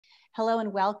Hello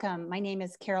and welcome. My name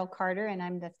is Carol Carter and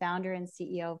I'm the founder and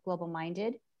CEO of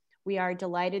GlobalMindED. We are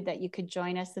delighted that you could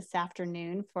join us this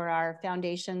afternoon for our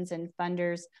foundations and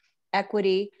funders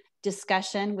equity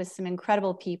discussion with some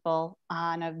incredible people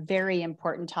on a very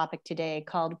important topic today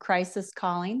called Crisis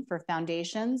Calling for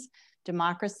Foundations,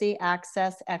 Democracy,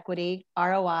 Access, Equity,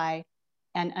 ROI,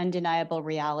 and Undeniable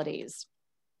Realities.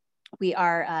 We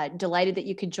are delighted that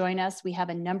you could join us. We have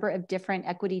a number of different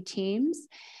equity teams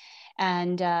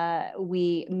and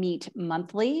we meet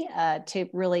monthly to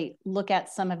really look at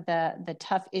some of the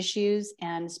tough issues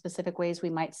and specific ways we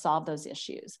might solve those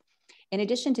issues. In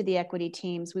addition to the equity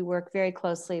teams, we work very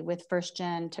closely with first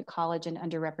gen to college and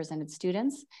underrepresented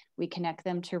students. We connect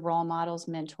them to role models,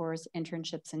 mentors,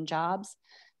 internships, and jobs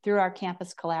through our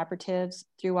campus collaboratives,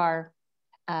 through our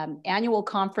annual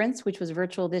conference, which was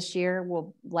virtual this year,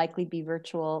 will likely be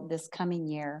virtual this coming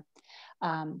year.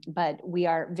 But we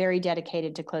are very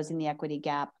dedicated to closing the equity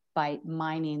gap by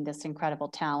mining this incredible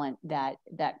talent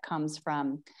that comes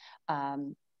from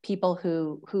people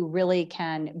who really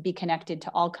can be connected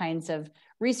to all kinds of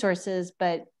resources,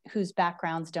 but whose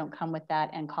backgrounds don't come with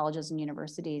that, and colleges and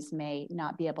universities may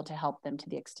not be able to help them to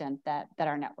the extent that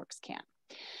our networks can.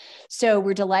 So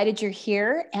we're delighted you're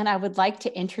here, and I would like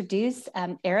to introduce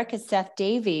Erika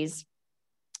Davies,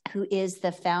 who is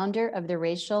the founder of the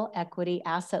Racial Equity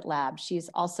Asset Lab. She's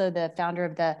also the founder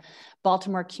of the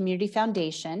Baltimore Community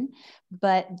Foundation,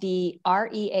 but the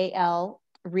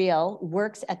REAL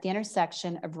works at the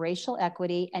intersection of racial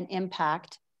equity and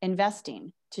impact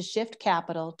investing to shift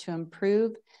capital to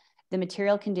improve the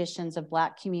material conditions of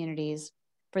Black communities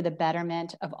for the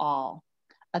betterment of all.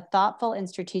 A thoughtful and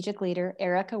strategic leader,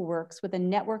 Erika works with a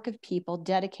network of people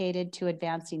dedicated to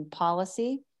advancing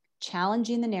policy,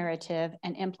 challenging the narrative,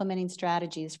 and implementing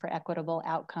strategies for equitable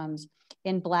outcomes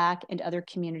in Black and other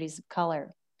communities of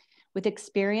color. With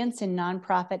experience in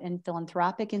nonprofit and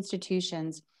philanthropic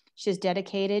institutions, she is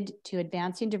dedicated to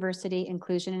advancing diversity,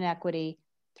 inclusion, and equity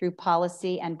through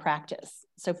policy and practice.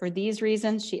 So for these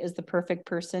reasons, she is the perfect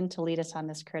person to lead us on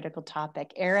this critical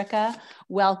topic. Erika,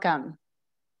 welcome.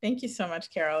 Thank you so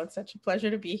much, Carol. It's such a pleasure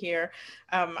to be here.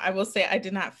 I will say I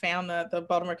did not found the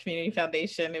Baltimore Community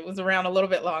Foundation. It was around a little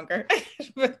bit longer,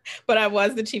 but I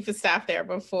was the chief of staff there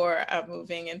before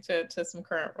moving into some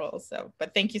current roles. So,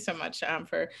 but thank you so much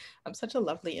for such a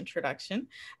lovely introduction.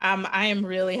 I am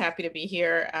really happy to be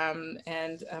here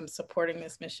and supporting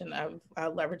this mission of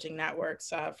leveraging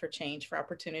networks for change, for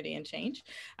opportunity and change.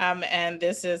 And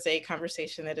this is a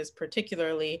conversation that is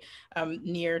particularly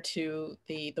near to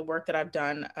the work that I've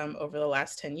done over the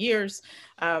last 10 years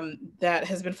that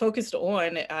has been focused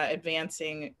on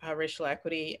advancing racial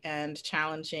equity and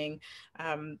challenging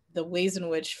the ways in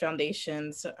which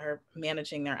foundations are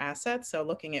managing their assets. So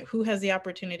looking at who has the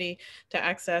opportunity to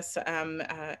access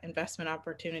investment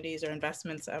opportunities or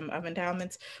investments of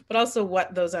endowments, but also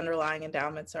what those underlying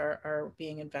endowments are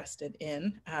being invested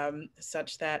in,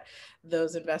 such that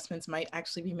those investments might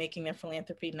actually be making their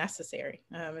philanthropy necessary.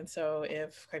 And so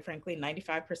if, quite frankly,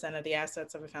 95% of the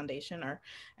assets of a foundation are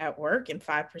at work and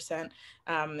 5%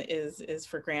 is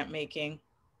for grant making,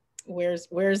 where's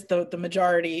the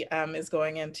majority is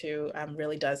going into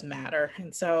really does matter.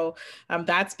 And so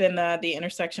that's been the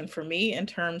intersection for me in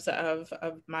terms of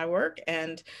my work,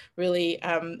 and really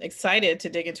excited to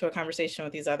dig into a conversation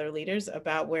with these other leaders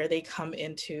about where they come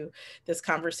into this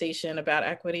conversation about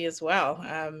equity as well.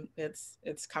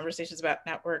 It's conversations about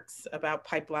networks, about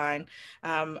pipeline,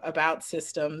 about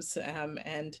systems,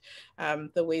 and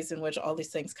the ways in which all these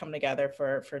things come together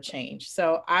for change.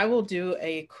 So I will do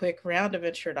a quick round of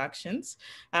introductions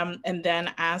and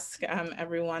then ask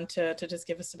everyone to just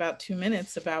give us about 2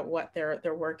 minutes about what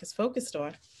their work is focused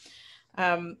on.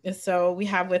 So we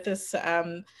have with us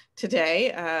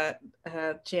today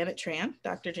Janet Tran,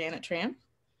 Dr. Janet Tran,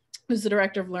 who's the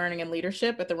Director of Learning and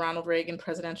Leadership at the Ronald Reagan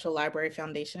Presidential Library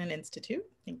Foundation and Institute.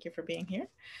 Thank you for being here.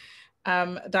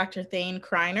 Dr. Thane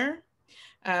Kreiner,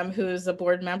 who's a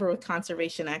board member with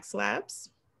Conservation X Labs.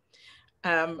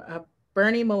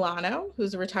 Bernie Milano,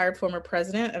 who's a retired former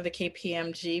president of the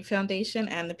KPMG Foundation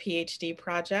and the PhD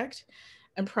Project,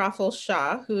 and Praful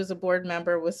Shah, who is a board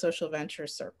member with Social Venture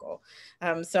Circle.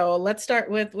 So let's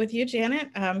start with you, Janet.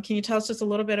 Can you tell us just a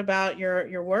little bit about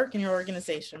your work and your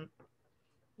organization?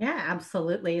 Yeah,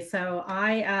 absolutely. So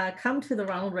I come to the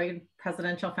Ronald Reagan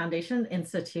Presidential Foundation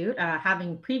Institute,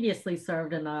 having previously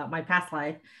served in my past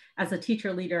life as a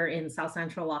teacher leader in South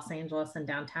Central Los Angeles and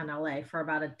downtown LA for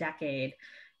about a decade.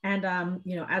 And,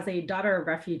 as a daughter of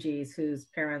refugees whose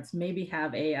parents maybe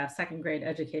have a second grade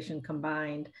education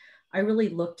combined, I really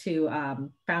look to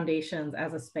foundations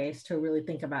as a space to really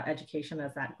think about education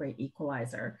as that great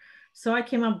equalizer. So I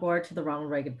came on board to the Ronald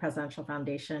Reagan Presidential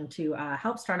Foundation to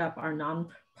help start up our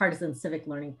nonpartisan civic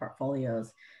learning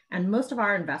portfolios. And most of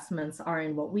our investments are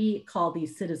in what we call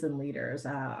these citizen leaders.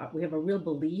 We have a real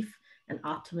belief and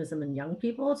optimism in young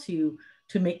people to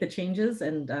make the changes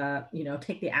and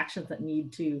take the actions that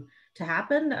need to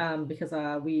happen, because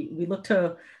we look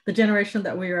to the generation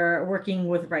that we are working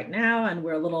with right now, and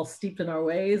we're a little steeped in our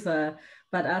ways.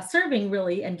 But serving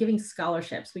really and giving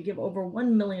scholarships. We give over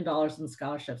 $1 million in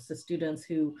scholarships to students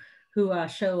who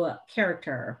show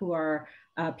character, who are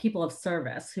people of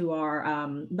service, who are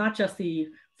not just the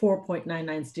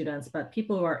 4.99 students, but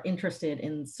people who are interested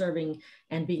in serving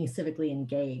and being civically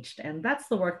engaged. And that's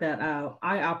the work that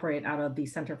I operate out of the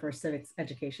Center for Civics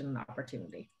Education and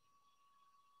Opportunity.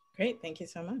 Great, thank you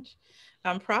so much.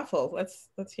 Praful,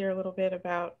 let's hear a little bit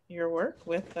about your work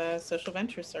with the Social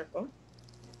Ventures Circle.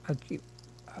 Okay.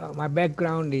 My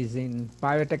background is in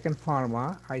biotech and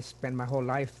pharma. I spent my whole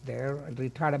life there. I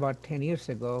retired about 10 years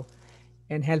ago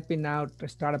and helping out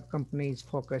startup companies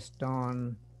focused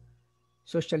on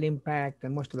social impact,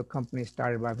 and most of the companies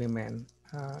started by women.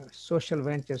 Social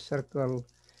Venture Circle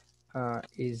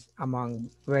is among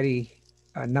very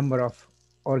number of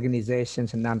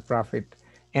organizations and nonprofit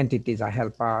entities I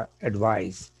help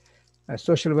advise.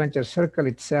 Social Venture Circle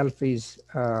itself is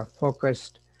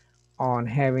focused on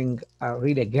having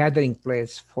really a gathering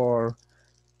place for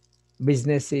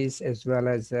businesses as well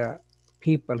as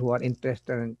people who are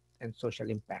interested in social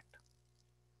impact.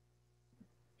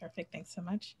 Perfect, thanks so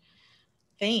much.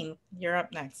 Thane, you're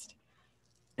up next.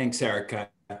 Thanks, Erika.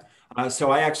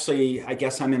 So I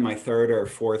guess I'm in my third or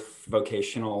fourth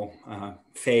vocational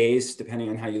phase, depending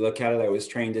on how you look at it. I was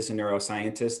trained as a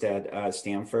neuroscientist at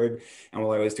Stanford. And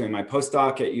while I was doing my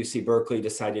postdoc at UC Berkeley,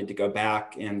 decided to go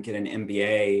back and get an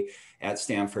MBA at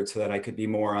Stanford so that I could be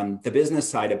more on the business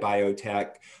side of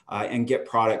biotech and get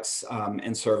products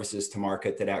and services to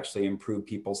market that actually improve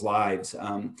people's lives.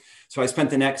 So I spent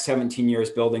the next 17 years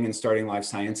building and starting life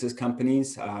sciences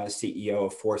companies, CEO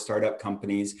of 4 startup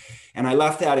companies. And I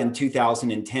left that in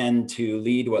 2010 to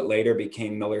lead what later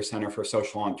became Miller Center for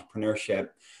Social Entrepreneurship,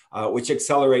 which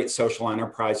accelerates social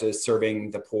enterprises serving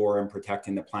the poor and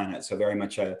protecting the planet. So very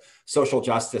much a social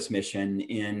justice mission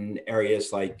in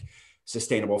areas like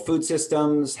sustainable food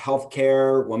systems,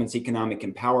 healthcare, women's economic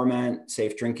empowerment,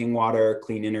 safe drinking water,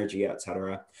 clean energy, et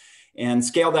cetera. And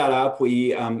scale that up,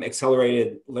 we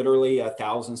accelerated literally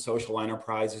 1,000 social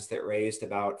enterprises that raised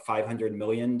about $500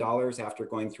 million after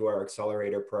going through our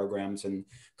accelerator programs, and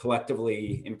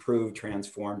collectively improved,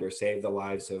 transformed, or saved the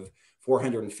lives of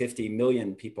 450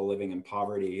 million people living in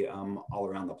poverty all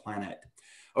around the planet.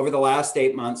 Over the last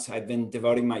 8 months, I've been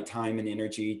devoting my time and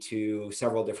energy to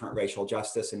several different racial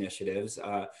justice initiatives,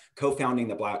 co-founding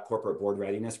the Black Corporate Board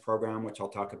Readiness Program, which I'll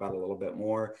talk about a little bit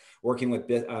more, working with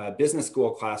business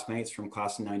school classmates from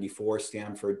class of '94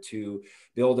 Stanford to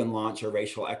build and launch a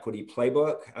racial equity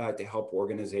playbook to help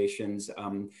organizations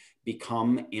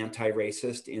become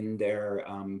anti-racist in their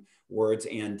words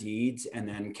and deeds, and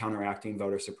then counteracting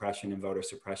voter suppression and voter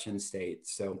suppression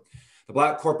states. So the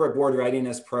Black Corporate Board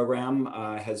Readiness Program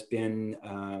has been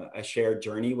a shared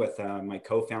journey with my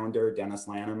co-founder, Dennis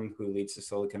Lanham, who leads the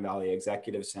Silicon Valley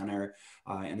Executive Center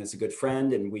and is a good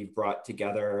friend. And we've brought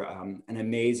together an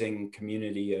amazing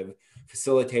community of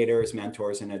facilitators,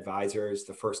 mentors, and advisors.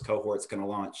 The first cohort's going to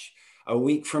launch a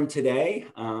week from today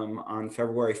on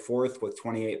February 4th with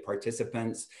 28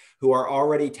 participants who are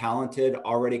already talented,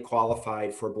 already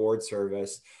qualified for board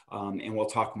service. And we'll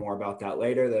talk more about that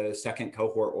later. The second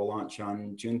cohort will launch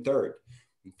on June 3rd.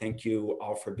 And thank you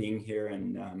all for being here.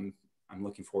 And I'm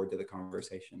looking forward to the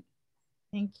conversation.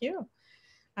 Thank you.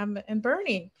 And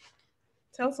Bernie,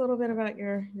 tell us a little bit about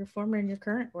your former and your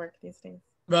current work these days.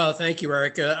 Well, thank you,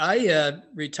 Erika. I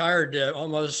retired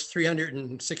almost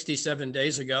 367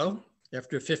 days ago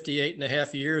after 58 and a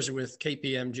half years with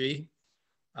KPMG.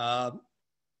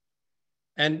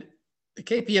 And the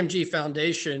KPMG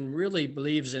Foundation really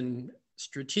believes in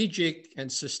strategic and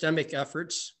systemic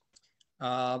efforts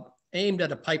aimed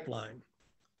at a pipeline.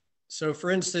 So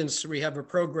for instance, we have a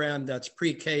program that's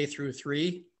pre-K through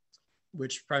 3,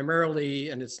 which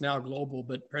primarily, and it's now global,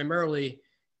 but primarily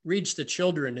reach the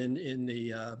children in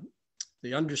the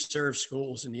underserved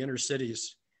schools in the inner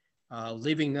cities,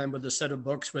 leaving them with a set of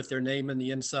books with their name in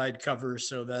the inside cover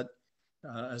so that,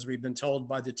 as we've been told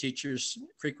by the teachers,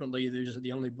 frequently these are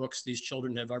the only books these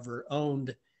children have ever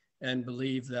owned and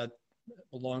believe that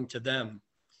belong to them.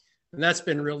 And that's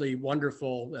been really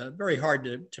wonderful, very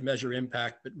hard to measure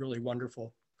impact, but really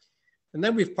wonderful. And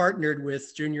then we've partnered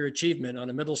with Junior Achievement on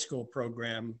a middle school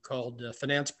program called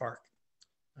Finance Park.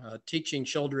 Teaching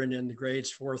children in the grades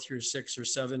 4 through 6 or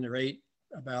 7 or 8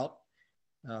 about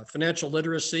financial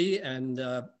literacy, and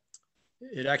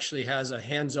it actually has a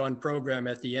hands-on program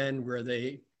at the end where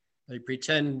they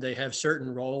pretend they have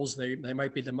certain roles. They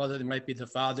might be the mother, they might be the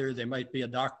father, they might be a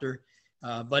doctor,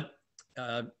 but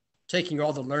taking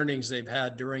all the learnings they've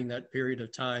had during that period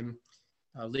of time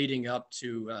leading up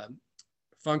to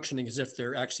functioning as if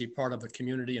they're actually part of a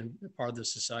community and part of the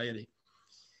society.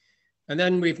 And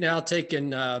then we've now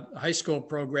taken a high school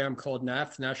program called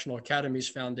NAF, National Academies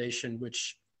Foundation,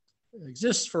 which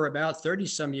exists for about 30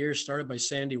 some years, started by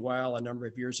Sandy Weil a number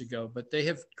of years ago, but they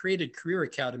have created career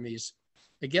academies,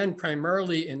 again,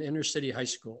 primarily in inner city high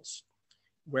schools,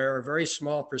 where a very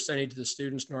small percentage of the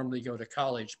students normally go to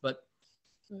college. But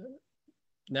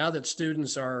now that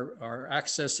students are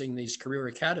accessing these career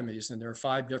academies, and there are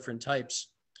 5 different types,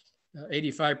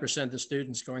 85% of the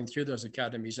students going through those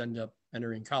academies end up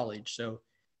entering college. So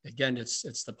again,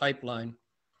 it's the pipeline.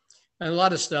 And a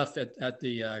lot of stuff at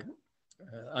the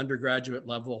undergraduate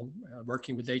level,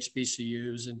 working with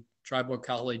HBCUs and tribal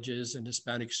colleges and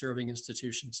Hispanic serving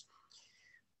institutions.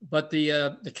 But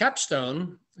the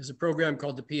capstone is a program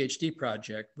called the PhD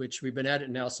Project, which we've been at it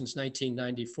now since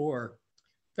 1994,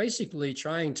 basically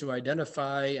trying to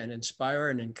identify and inspire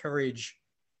and encourage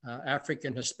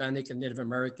African, Hispanic, and Native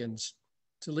Americans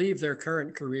to leave their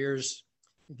current careers,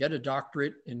 get a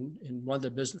doctorate in one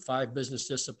of the 5 business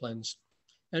disciplines,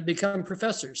 and become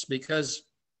professors, because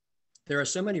there are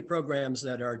so many programs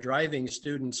that are driving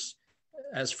students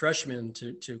as freshmen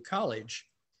to college,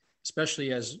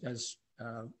 especially as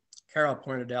Carol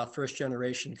pointed out, first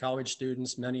generation college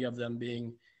students, many of them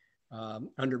being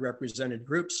underrepresented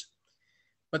groups.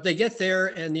 But they get there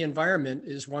and the environment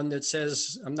is one that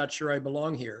says, I'm not sure I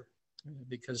belong here,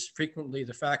 because frequently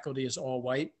the faculty is all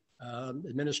white,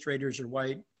 administrators are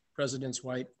white, president's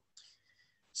white.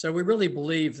 So we really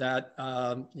believe that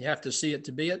you have to see it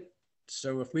to be it.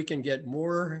 So if we can get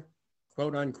more,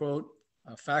 quote unquote,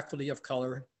 faculty of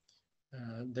color,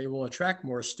 they will attract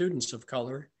more students of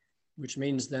color, which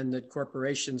means then that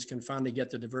corporations can finally get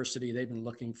the diversity they've been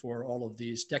looking for all of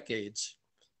these decades.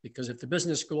 Because if the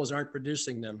business schools aren't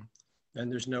producing them,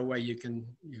 then there's no way you can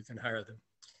hire them.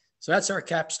 So that's our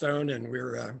capstone, and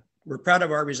we're proud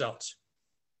of our results.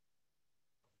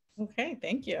 Okay,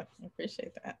 thank you. I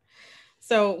appreciate that.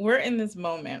 So we're in this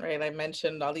moment, right? I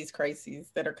mentioned all these crises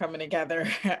that are coming together,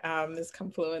 this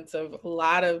confluence of a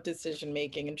lot of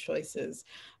decision-making and choices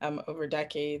over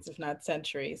decades, if not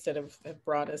centuries, that have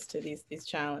brought us to these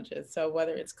challenges. So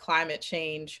whether it's climate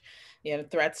change,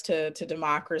 threats to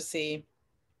democracy,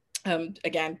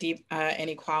 again, deep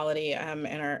inequality in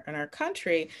our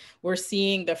country, we're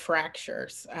seeing the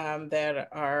fractures that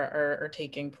are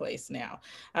taking place now.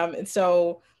 And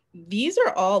so these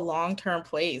are all long-term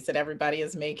plays that everybody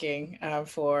is making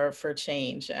for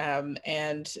change.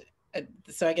 And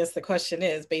so I guess the question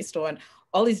is, based on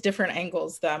all these different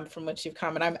angles from which you've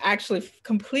come, and I'm actually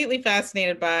completely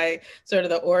fascinated by sort of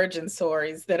the origin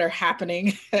stories that are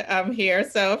happening here.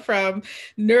 So from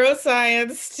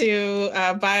neuroscience to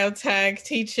biotech,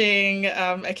 teaching,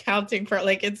 accounting, for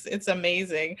it's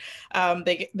amazing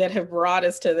that have brought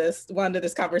us to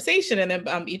this conversation, and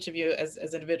then each of you as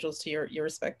individuals to your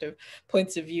respective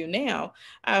points of view now.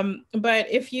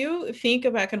 But if you think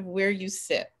about kind of where you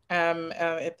sit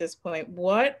at this point,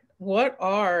 what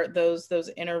are those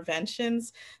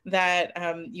interventions that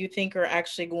you think are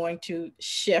actually going to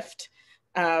shift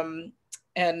and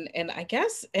I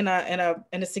guess in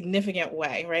a significant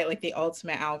way, right? Like the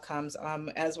ultimate outcomes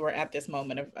as we're at this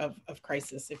moment of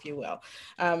crisis, if you will.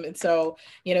 And so,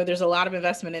 there's a lot of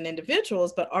investment in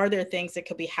individuals, but are there things that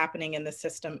could be happening in the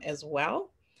system as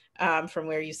well? From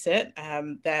where you sit,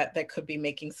 that could be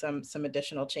making some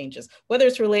additional changes, whether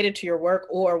it's related to your work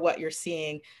or what you're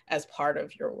seeing as part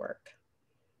of your work.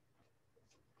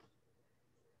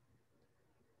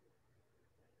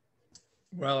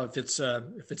 Well, if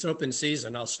it's open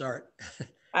season, I'll start.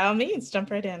 By all means,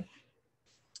 jump right in.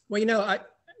 Well,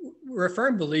 we're a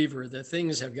firm believer that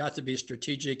things have got to be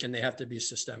strategic and they have to be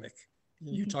systemic.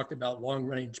 You talked about long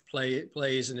range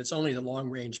plays, and it's only the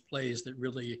long range plays that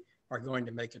really are going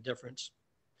to make a difference.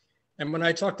 And when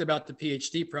I talked about the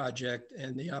PhD project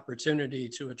and the opportunity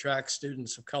to attract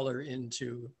students of color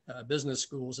into business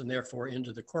schools and therefore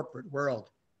into the corporate world,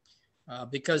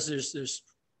 because there's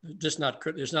not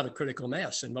a critical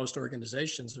mass in most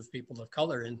organizations of people of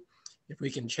color. And if we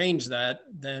can change that,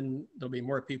 then there'll be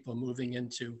more people moving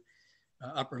into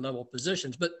upper level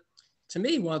positions. But to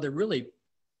me, one of the really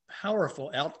powerful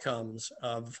outcomes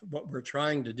of what we're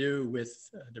trying to do with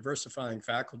diversifying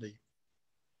faculty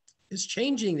is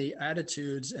changing the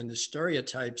attitudes and the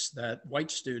stereotypes that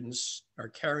white students are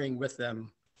carrying with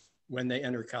them when they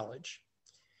enter college.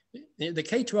 The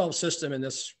K-12 system in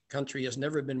this country has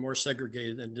never been more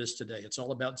segregated than it is today. It's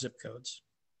all about zip codes.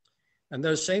 And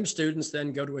those same students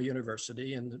then go to a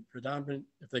university, and the predominant,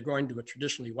 if they're going to a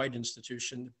traditionally white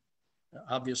institution,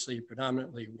 obviously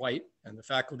predominantly white, and the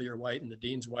faculty are white, and the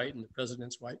dean's white, and the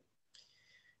president's white.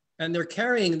 And they're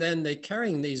carrying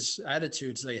these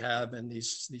attitudes they have and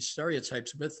these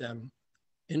stereotypes with them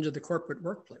into the corporate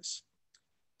workplace.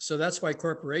 So that's why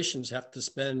corporations have to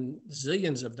spend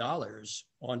zillions of dollars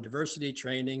on diversity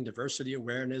training, diversity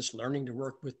awareness, learning to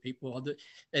work with people.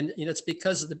 And it's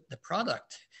because of the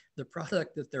product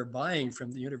that they're buying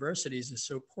from the universities is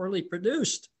so poorly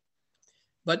produced.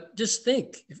 But just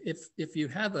think, if you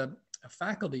have a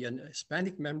faculty, a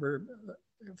Hispanic member,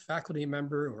 faculty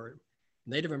member, or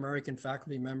Native American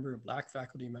faculty member, Black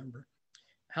faculty member,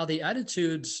 how the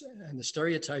attitudes and the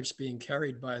stereotypes being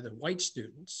carried by the white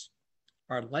students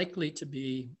are likely to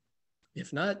be,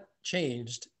 if not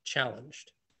changed,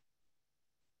 challenged.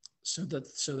 So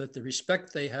that the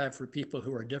respect they have for people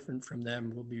who are different from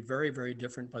them will be very, very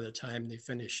different by the time they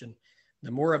finish. And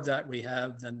the more of that we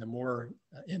have, then the more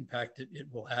impact it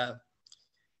will have.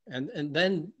 And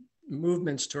then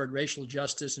movements toward racial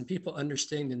justice and people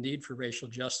understanding the need for racial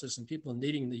justice and people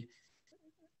needing the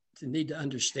need to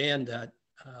understand that,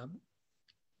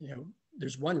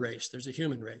 there's one race, there's a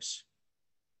human race.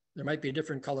 There might be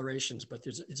different colorations, but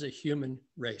it's a human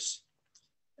race,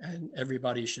 and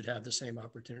everybody should have the same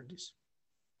opportunities.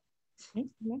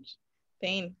 Thanks so much.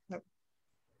 Thane.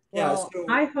 Well, so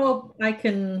I hope I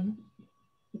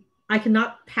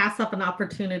cannot pass up an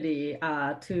opportunity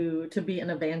to be an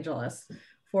evangelist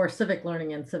for civic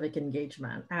learning and civic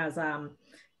engagement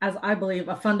as I believe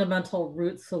a fundamental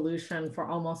root solution for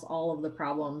almost all of the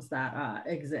problems that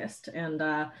exist. And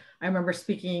I remember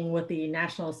speaking with the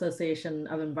National Association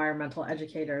of Environmental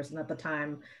Educators, and at the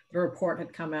time the report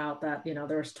had come out that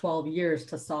there was 12 years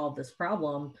to solve this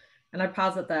problem. And I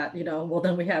posit that well,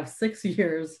 then we have 6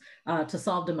 years to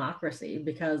solve democracy,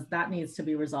 because that needs to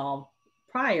be resolved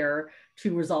prior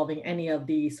to resolving any of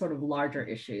the sort of larger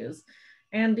issues.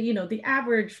 And the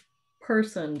average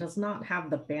person does not have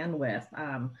the bandwidth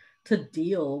to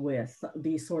deal with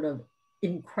these sort of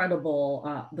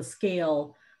incredible, the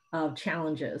scale of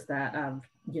challenges that,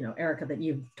 Erika, that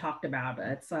you've talked about.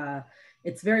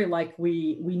 It's very like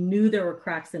we knew there were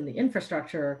cracks in the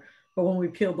infrastructure, but when we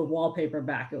peeled the wallpaper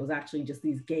back, it was actually just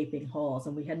these gaping holes,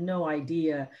 and we had no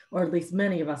idea, or at least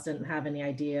many of us didn't have any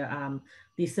idea,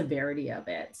 the severity of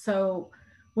it. So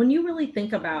when you really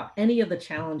think about any of the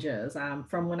challenges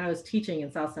from when I was teaching in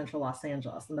South Central Los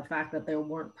Angeles, and the fact that there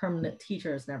weren't permanent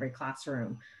teachers in every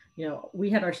classroom, we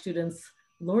had our students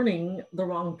learning the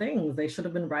wrong things. They should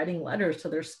have been writing letters to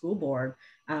their school board,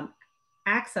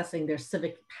 accessing their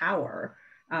civic power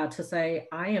to say,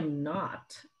 I am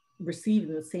not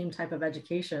receiving the same type of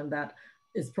education that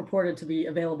is purported to be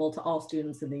available to all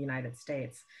students in the United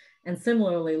States. And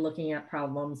similarly, looking at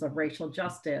problems of racial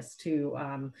justice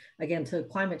to, again, to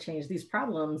climate change, these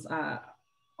problems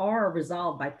are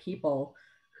resolved by people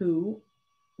who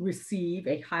receive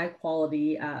a high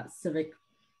quality civic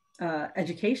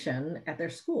education at their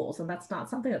schools. And that's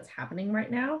not something that's happening right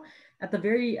now. At the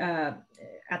very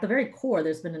core,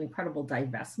 there's been an incredible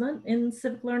divestment in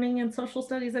civic learning and social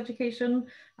studies education.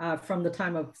 From the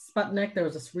time of Sputnik, there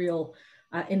was this real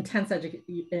intense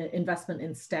investment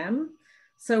in STEM.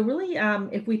 So really,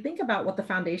 if we think about what the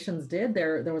foundations did,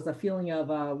 there was a feeling of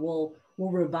we'll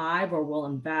revive or we'll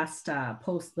invest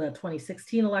post the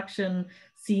 2016 election,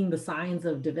 seeing the signs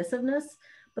of divisiveness.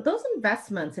 But those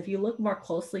investments, if you look more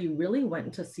closely, really went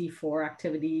into C4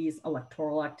 activities,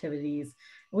 electoral activities.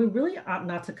 And we really ought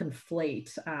not to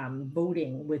conflate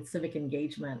voting with civic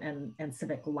engagement and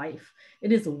civic life.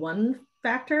 It is one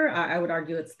factor. I would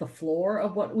argue it's the floor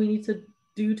of what we need to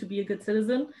do to be a good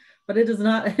citizen. But it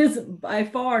is by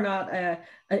far not an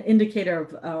indicator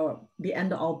of the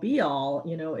end all be all.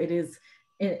 It is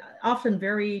often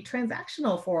very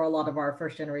transactional for a lot of our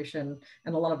first generation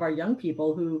and a lot of our young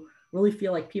people who really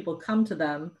feel like people come to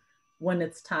them when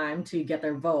it's time to get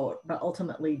their vote, but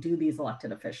ultimately do these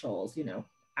elected officials,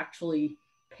 actually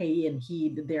pay and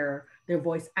heed their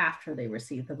voice after they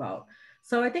receive the vote.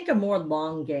 So I think a more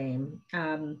long game,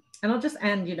 and I'll just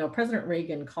end, President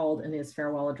Reagan called in his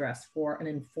farewell address for an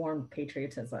informed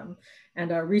patriotism, and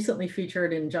recently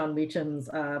featured in John Meacham's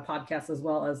podcast, as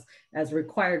well as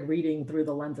required reading through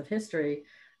the lens of history.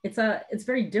 It's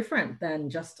very different than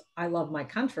just, I love my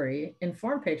country.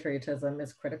 Informed patriotism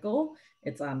is critical,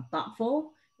 it's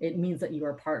thoughtful. It means that you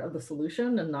are part of the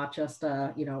solution and not just,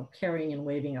 carrying and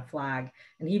waving a flag.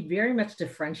 And he very much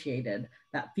differentiated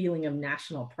that feeling of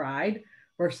national pride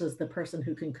versus the person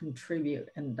who can contribute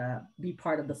and be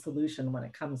part of the solution when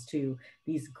it comes to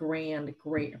these grand,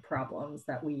 great problems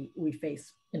that we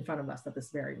face in front of us at this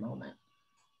very moment.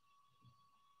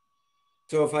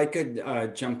 So if I could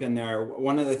jump in there,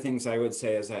 one of the things I would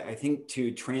say is I think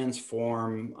to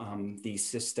transform these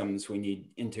systems, we need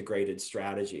integrated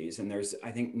strategies. And there's,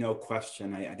 I think, no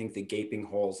question, I think the gaping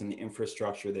holes in the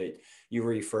infrastructure that you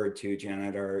referred to,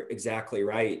 Janet, are exactly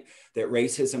right, that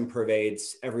racism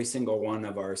pervades every single one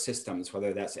of our systems,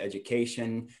 whether that's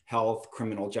education, health,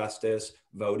 criminal justice,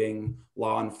 voting,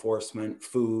 law enforcement,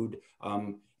 food,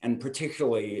 and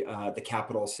particularly the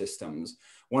capital systems.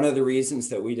 One of the reasons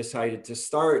that we decided to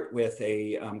start with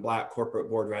a Black corporate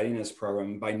board readiness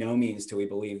program, by no means do we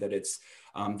believe that it's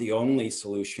the only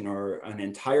solution or an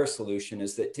entire solution,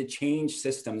 is that to change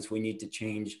systems, we need to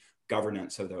change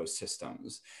governance of those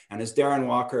systems. And as Darren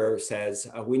Walker says,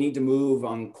 we need to move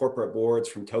on corporate boards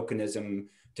from tokenism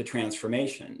to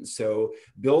transformation. So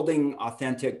building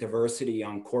authentic diversity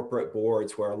on corporate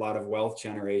boards where a lot of wealth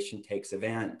generation takes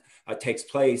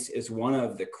place is one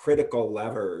of the critical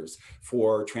levers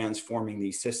for transforming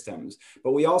these systems.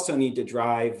 But we also need to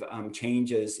drive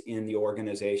changes in the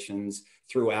organizations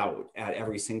throughout at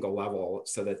every single level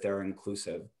so that they're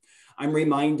inclusive. I'm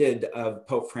reminded of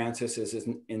Pope Francis's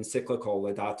encyclical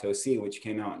Laudato Si, which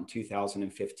came out in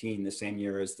 2015, the same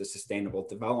year as the Sustainable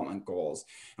Development Goals.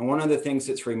 And one of the things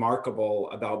that's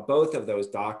remarkable about both of those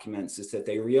documents is that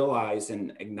they realize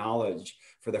and acknowledge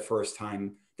for the first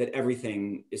time that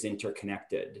everything is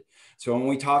interconnected. So when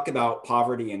we talk about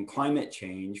poverty and climate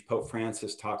change, Pope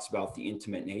Francis talks about the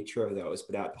intimate nature of those,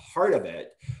 but at the heart of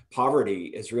it, poverty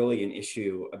is really an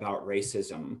issue about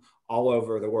racism all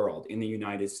over the world, in the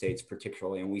United States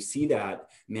particularly. And we see that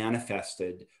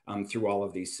manifested through all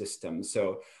of these systems.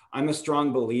 So I'm a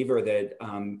strong believer that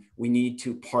we need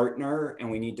to partner,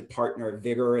 and we need to partner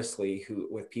vigorously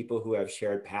with people who have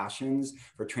shared passions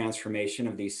for transformation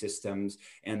of these systems.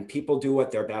 And people do what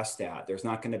they're best at. There's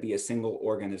not going to be a single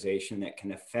organization that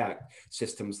can affect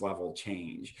systems level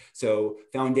change. So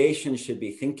foundations should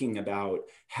be thinking about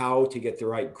how to get the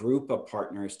right group of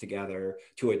partners together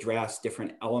to address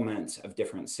different elements of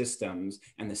different systems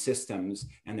and the systems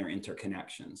and their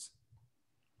interconnections.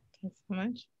 Thanks so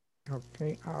much.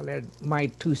 Okay, I'll add my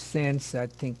 2 cents. I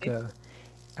think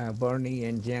Bernie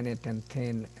and Janet and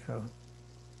Thane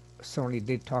certainly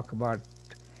did talk about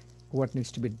what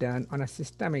needs to be done on a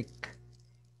systemic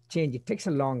change. It takes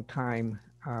a long time.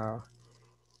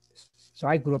 So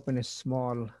I grew up in a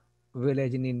small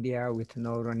village in India with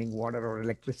no running water or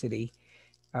electricity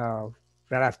right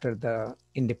after the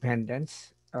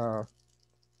independence.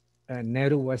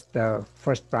 Nehru was the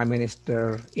first prime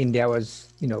minister. India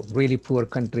was, really poor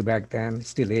country back then,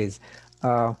 still is.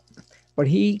 But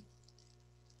he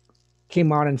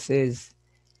came out and says,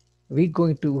 we're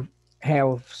going to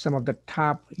have some of the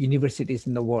top universities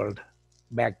in the world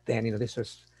back then. This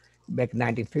was back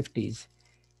 1950s.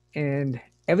 And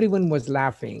everyone was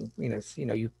laughing,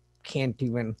 you can't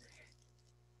even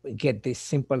get these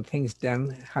simple things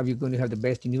done. How are you going to have the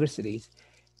best universities?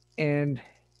 And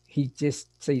he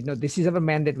just said, this is our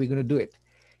mandate, we're going to do it.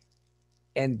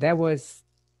 And that was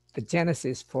the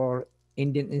genesis for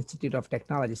Indian Institute of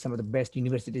Technology, some of the best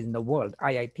universities in the world,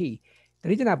 IIT. The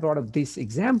reason I brought up this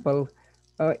example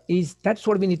is that's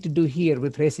what we need to do here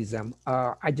with racism.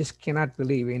 I just cannot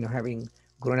believe, having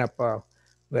grown up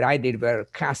where I did, where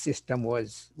caste system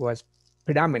was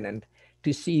predominant,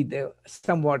 to see the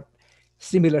somewhat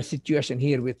similar situation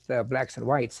here with blacks and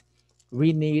whites.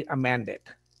 We need a mandate.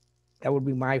 That would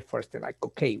be my first thing. Like,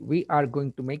 okay, we are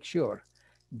going to make sure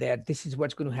that this is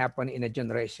what's going to happen in a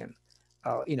generation.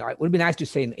 It would be nice to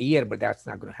say in a year, but that's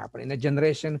not going to happen. In a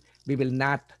generation, we will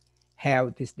not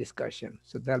have this discussion.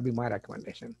 So that'll be my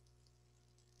recommendation.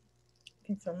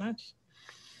 Thanks so much.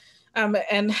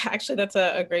 And actually, that's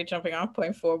a great jumping off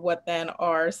point for what then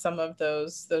are some of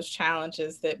those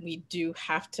challenges that we do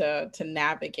have to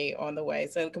navigate on the way.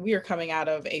 So we are coming out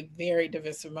of a very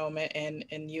divisive moment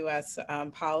in U.S.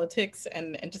 Politics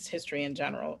and just history in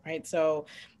general, right? So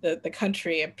the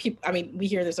country and people, we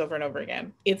hear this over and over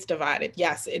again. It's divided.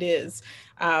 Yes, it is.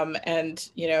 And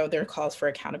there are calls for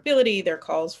accountability, there are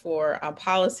calls for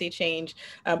policy change,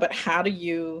 but how do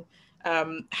you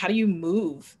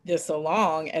move this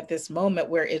along at this moment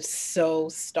where it's so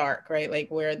stark, right? Like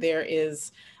where there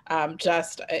is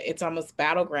it's almost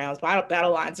battlegrounds,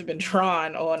 battle lines have been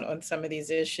drawn on some of these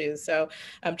issues. So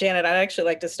Janet, I'd actually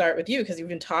like to start with you because you've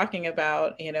been talking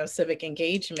about, civic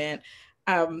engagement.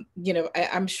 you know,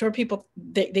 I'm sure people,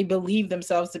 they believe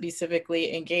themselves to be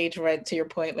civically engaged, right? To your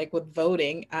point, like with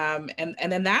voting, and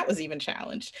then that was even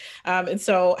challenged. And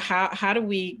so how do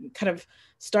we kind of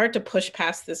start to push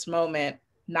past this moment,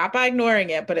 not by ignoring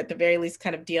it, but at the very least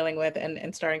kind of dealing with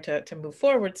and starting to move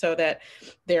forward so that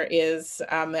there is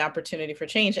the opportunity for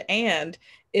change? And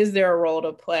is there a role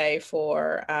to play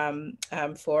for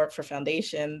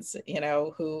foundations, you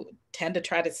know, who tend to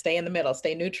try to stay in the middle,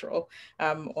 stay neutral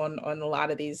on a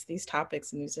lot of these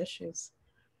topics and these issues?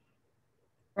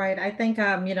 Right. I think,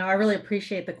 you know, I really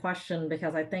appreciate the question,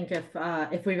 because I think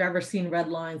if we've ever seen red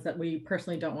lines that we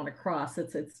personally don't want to cross,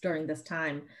 it's during this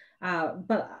time.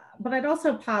 But I'd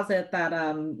also posit that,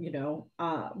 you know,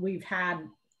 we've had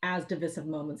as divisive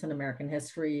moments in American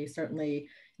history. Certainly,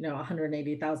 you know,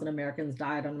 180,000 Americans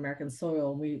died on American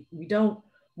soil. We don't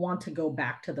want to go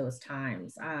back to those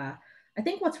times. I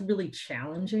think what's really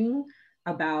challenging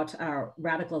about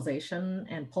radicalization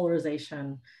and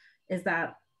polarization is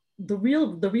that the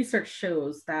research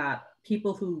shows that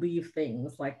people who leave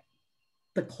things like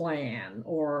the Klan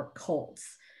or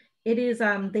cults, it is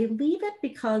they leave it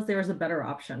because there's a better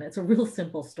option. It's a real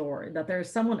simple story that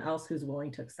there's someone else who's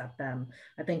willing to accept them.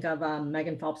 I think of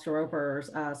Megan Phelps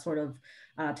Roper's sort of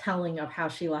telling of how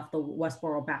she left the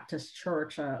Westboro Baptist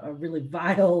Church, a really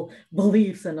vile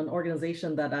beliefs and an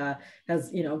organization that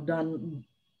has, you know,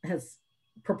 has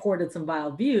purported some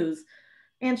vile views.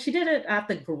 And she did it at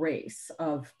the grace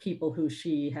of people who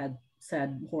she had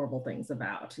said horrible things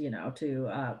about, you know, to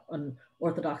an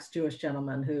Orthodox Jewish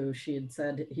gentleman who she had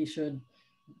said he should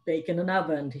bake in an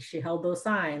oven. She held those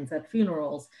signs at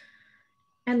funerals.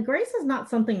 And grace is not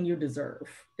something you deserve.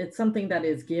 It's something that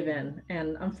is given.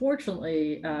 And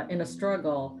unfortunately, in a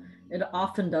struggle, it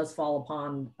often does fall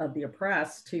upon the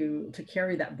oppressed to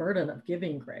carry that burden of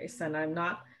giving grace. And I'm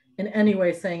not in any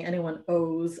way saying anyone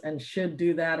owes and should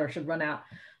do that or should run out.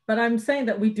 But I'm saying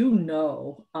that we do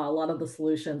know a lot of the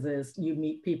solutions is you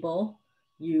meet people,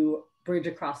 you bridge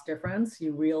across difference,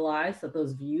 you realize that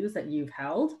those views that you've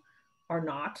held are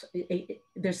not,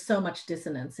 there's so much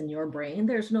dissonance in your brain.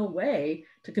 There's no way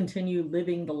to continue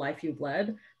living the life you've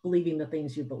led, believing the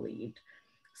things you believed.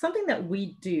 Something that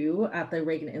we do at the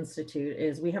Reagan Institute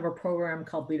is we have a program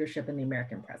called Leadership in the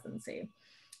American Presidency.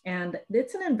 And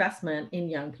it's an investment in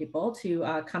young people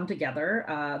to come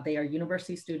together. They are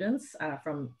university students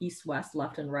from east, west,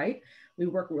 left, and right. We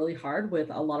work really hard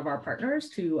with a lot of our partners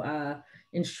to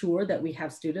ensure that we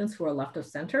have students who are left of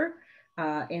center.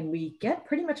 And we get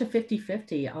pretty much a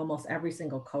 50-50 almost every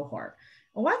single cohort.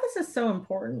 And why this is so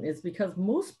important is because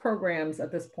most programs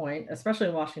at this point, especially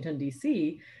in Washington,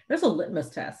 D.C., there's a litmus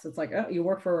test. It's like, oh, you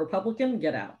work for a Republican,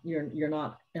 get out. You're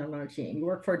not on our team. You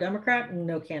work for a Democrat,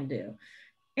 no can do.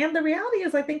 And the reality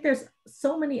is, I think there's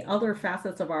so many other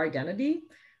facets of our identity.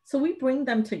 So we bring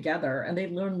them together and they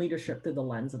learn leadership through the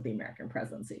lens of the American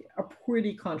presidency, a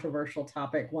pretty controversial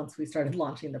topic once we started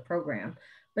launching the program.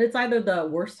 But it's either the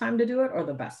worst time to do it or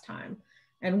the best time.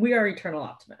 And we are eternal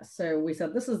optimists. So we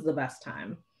said, this is the best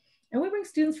time. And we bring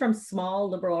students from small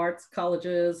liberal arts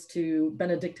colleges to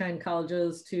Benedictine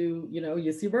colleges to, you know,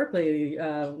 UC Berkeley,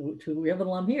 we have an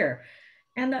alum here.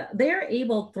 And they're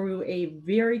able, through a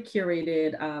very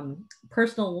curated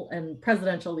personal and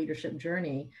presidential leadership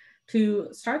journey, to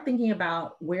start thinking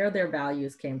about where their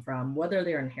values came from, whether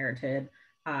they're inherited.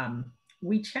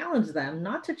 We challenge them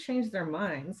not to change their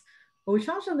minds, but we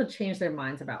challenge them to change their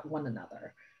minds about one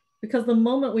another. Because the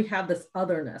moment we have this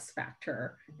otherness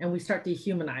factor and we start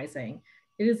dehumanizing,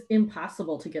 it is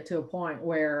impossible to get to a point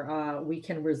where we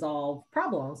can resolve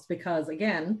problems. Because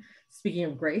again, speaking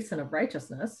of grace and of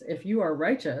righteousness, if you are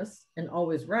righteous and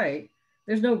always right,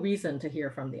 there's no reason to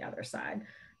hear from the other side.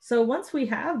 So once we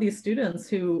have these students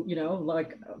who, you know,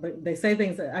 like they say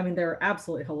things that, I mean, they're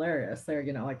absolutely hilarious. They're,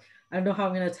 you know, like, I don't know how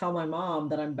I'm going to tell my mom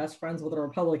that I'm best friends with a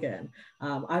Republican.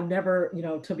 I've never, you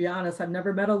know, to be honest, I've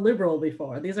never met a liberal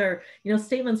before. These are, you know,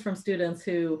 statements from students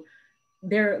who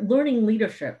they're learning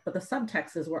leadership, but the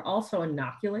subtext is we're also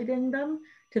inoculating them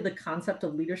to the concept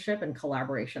of leadership and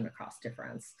collaboration across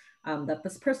difference, that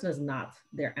this person is not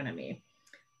their enemy.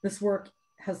 This work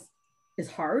is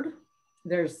hard.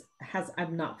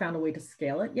 I've not found a way to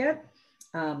scale it yet.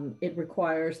 It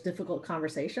requires difficult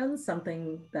conversations,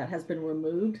 something that has been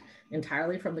removed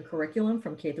entirely from the curriculum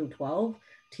from K through 12.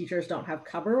 Teachers don't have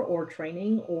cover or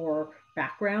training or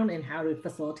background in how to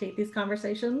facilitate these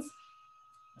conversations.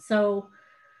 So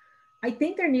I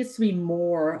think there needs to be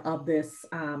more of this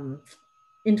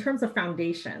in terms of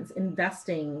foundations,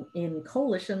 investing in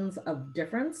coalitions of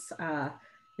difference,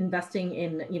 investing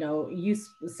in, you know,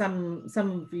 some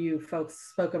of you folks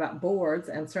spoke about boards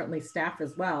and certainly staff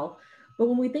as well. But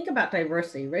when we think about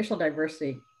diversity, racial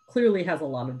diversity, clearly has a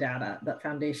lot of data that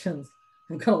foundations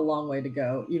have got a long way to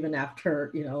go, even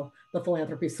after, the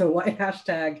philanthropy so white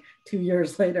hashtag 2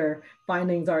 years later,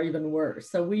 findings are even worse.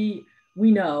 So we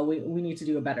know we need to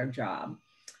do a better job.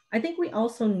 I think we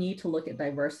also need to look at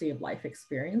diversity of life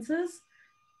experiences.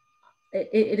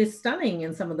 It is stunning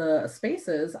in some of the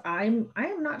spaces. I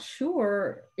am not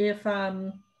sure if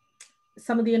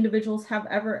some of the individuals have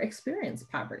ever experienced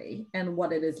poverty and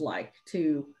what it is like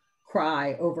to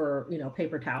cry over,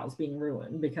 paper towels being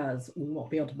ruined because we won't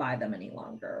be able to buy them any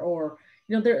longer. Or,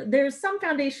 there's some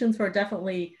foundations who are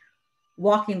definitely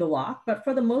walking the walk, but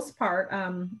for the most part,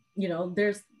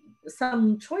 there's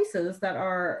some choices that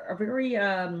are very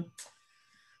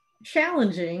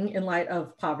challenging in light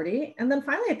of poverty. And then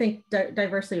finally, I think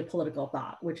diversity of political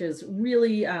thought, which is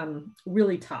really,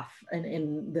 really tough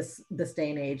in this day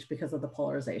and age because of the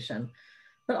polarization.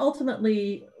 But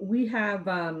ultimately, we have,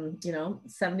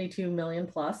 72 million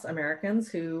plus Americans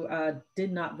who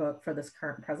did not vote for this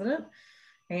current president.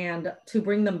 And to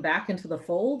bring them back into the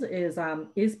fold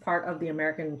is part of the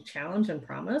American challenge and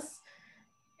promise.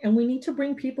 And we need to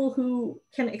bring people who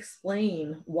can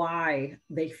explain why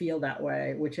they feel that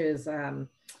way, which is,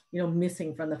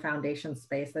 missing from the foundation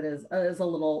space that is a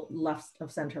little left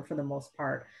of center for the most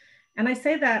part. And I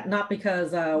say that not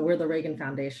because we're the Reagan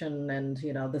Foundation and,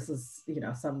 this is,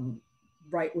 some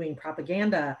right-wing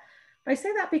propaganda. But I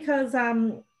say that because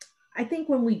I think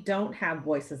when we don't have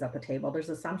voices at the table, there's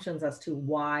assumptions as to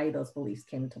why those beliefs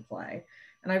came into play.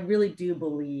 And I really do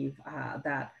believe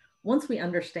that once we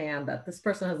understand that this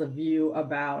person has a view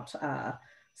about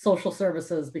social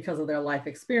services because of their life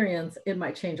experience, it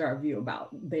might change our view about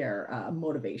their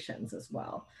motivations as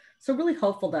well. So really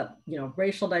hopeful that,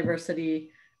 racial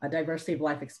diversity, diversity of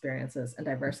life experiences, and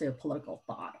diversity of political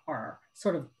thought are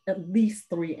sort of at least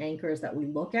 3 anchors that we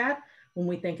look at when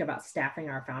we think about staffing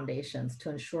our foundations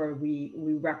to ensure we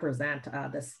represent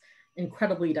this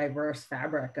incredibly diverse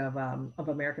fabric of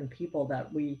American people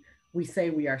that we say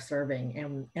we are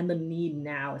serving, and the need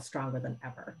now is stronger than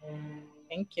ever.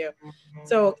 Thank you.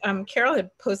 So Carol had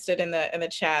posted in the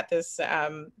chat this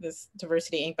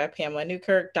Diversity Inc. by Pamela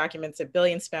Newkirk documents that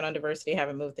billions spent on diversity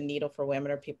haven't moved the needle for women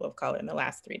or people of color in the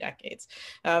last 3 decades.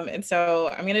 And so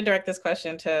I'm going to direct this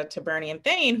question to Bernie and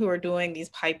Thane, who are doing these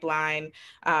pipeline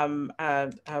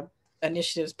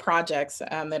initiatives, projects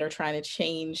that are trying to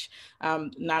change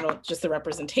not just the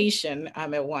representation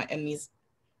at one and these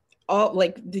all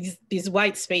like these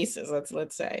white spaces,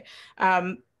 let's say.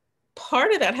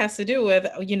 Part of that has to do with,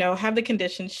 have the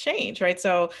conditions change, right?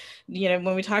 So,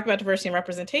 when we talk about diversity and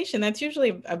representation, that's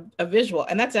usually a visual,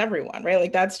 and that's everyone, right?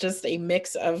 Like that's just a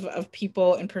mix of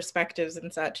people and perspectives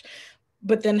and such.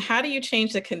 But then how do you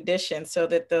change the conditions so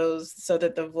that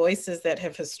the voices that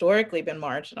have historically been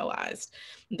marginalized,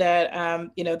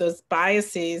 that, those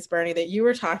biases, Bernie, that you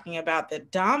were talking about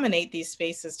that dominate these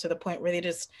spaces to the point where they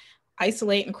just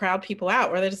isolate and crowd people out,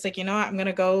 where they're just like, I'm going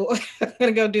to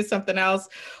go do something else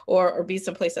or be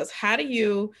someplace else. How do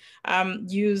you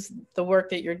use the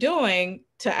work that you're doing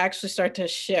to actually start to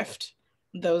shift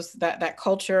that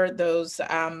culture, those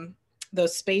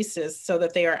spaces so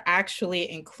that they are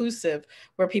actually inclusive,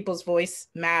 where people's voice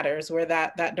matters, where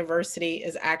that diversity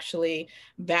is actually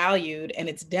valued and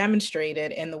it's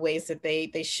demonstrated in the ways that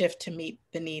they shift to meet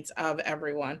the needs of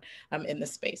everyone in the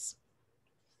space?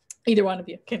 Either one of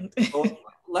you can. Well,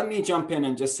 let me jump in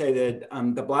and just say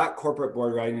that the Black Corporate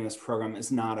Board Readiness Program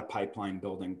is not a pipeline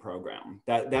building program.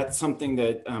 That's something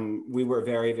that we were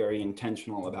very, very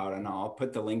intentional about, and I'll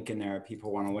put the link in there if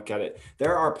people want to look at it.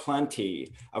 There are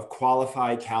plenty of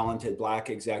qualified, talented Black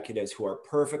executives who are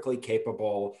perfectly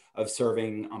capable of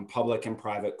serving on public and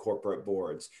private corporate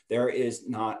boards. There is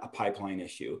not a pipeline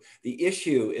issue. The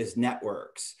issue is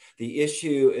networks. The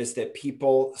issue is that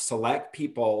people select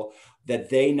people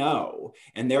that they know,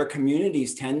 and their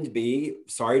communities tend to be,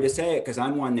 sorry to say it because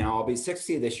I'm one now, I'll be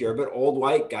 60 this year, but old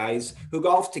white guys who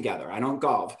golf together. I don't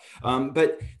golf,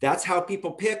 but that's how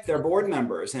people pick their board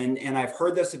members. And I've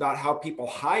heard this about how people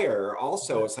hire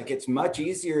also. It's like, it's much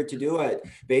easier to do it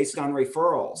based on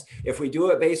referrals. If we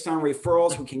do it based on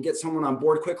referrals, we can get someone on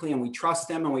board quickly and we trust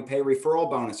them and we pay referral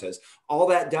bonuses. All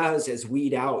that does is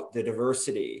weed out the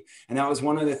diversity. And that was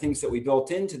one of the things that we built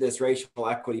into this racial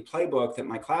equity playbook that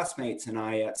my classmates teammates and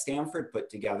I at Stanford put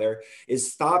together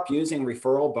is stop using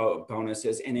referral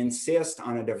bonuses and insist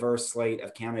on a diverse slate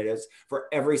of candidates for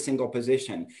every single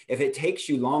position. If it takes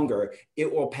you longer,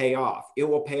 it will pay off. It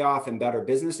will pay off in better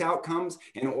business outcomes,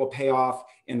 and it will pay off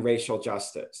in racial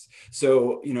justice.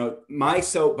 So, my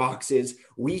soapbox is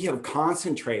we have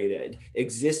concentrated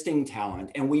existing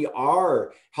talent and we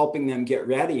are helping them get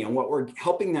ready. And what we're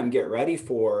helping them get ready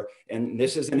for, and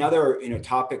this is another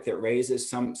topic that raises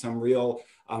some real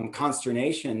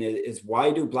consternation, is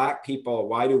why do Black people,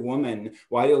 why do women,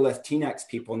 why do Latinx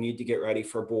people need to get ready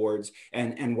for boards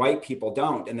and white people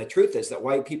don't? And the truth is that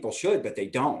white people should, but they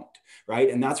don't, right?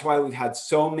 And that's why we've had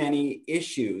so many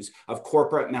issues of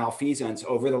corporate malfeasance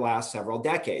over the last several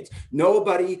decades.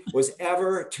 Nobody was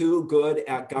ever too good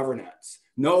at governance.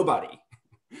 Nobody.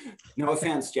 No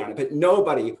offense, Janet, but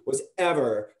nobody was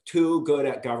ever too good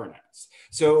at governance.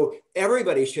 So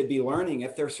everybody should be learning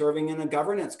if they're serving in a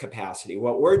governance capacity.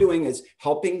 What we're doing is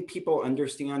helping people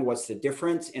understand what's the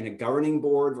difference in a governing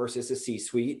board versus a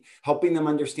C-suite, helping them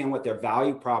understand what their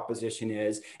value proposition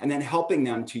is, and then helping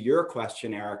them, to your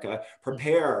question, Erika,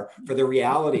 prepare for the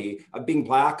reality of being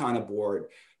Black on a board.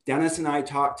 Dennis and I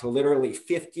talked to literally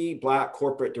 50 Black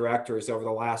corporate directors over the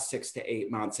last 6 to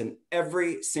 8 months, and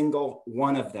every single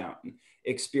one of them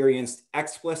experienced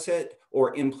explicit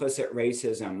or implicit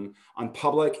racism on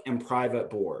public and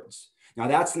private boards. Now,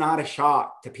 that's not a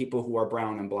shock to people who are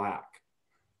brown and Black,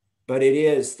 but it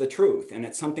is the truth. And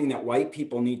it's something that white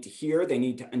people need to hear, they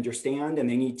need to understand, and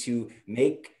they need to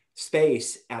make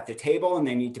space at the table, and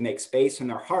they need to make space in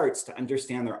their hearts to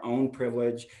understand their own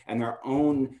privilege and their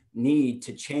own need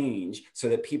to change so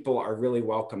that people are really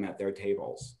welcome at their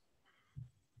tables.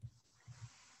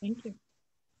 Thank you.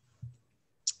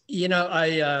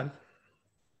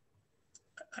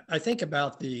 I think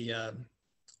about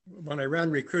when I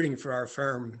ran recruiting for our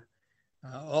firm,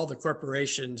 all the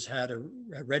corporations had a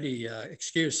ready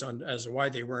excuse as to why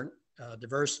they weren't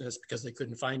diverse, and it's because they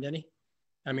couldn't find any.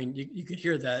 I mean, you could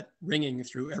hear that ringing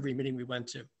through every meeting we went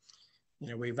to.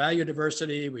 We value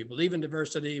diversity, we believe in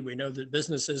diversity, we know that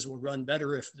businesses will run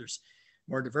better if there's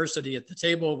more diversity at the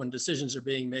table when decisions are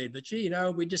being made, but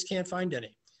we just can't find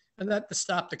any. And that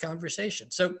stopped the conversation.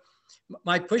 So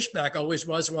my pushback always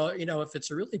was, well, if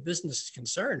it's a really business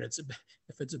concern, if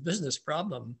it's a business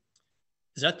problem,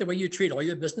 is that the way you treat all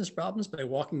your business problems, by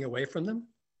walking away from them?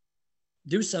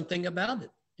 Do something about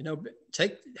it.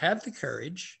 Have the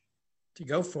courage to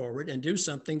go forward and do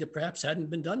something that perhaps hadn't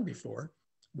been done before,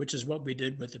 which is what we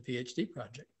did with the PhD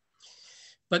project.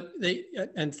 But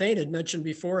and Thane had mentioned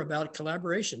before about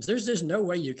collaborations. There's no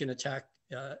way you can attack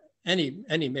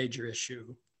any major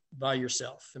issue by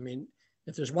yourself. I mean,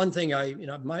 if there's one thing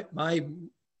my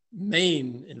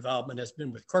main involvement has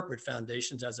been with corporate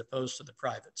foundations as opposed to the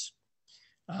privates.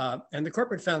 And the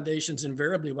corporate foundations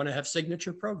invariably want to have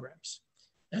signature programs,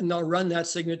 and they'll run that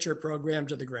signature program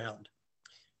to the ground.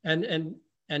 And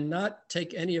not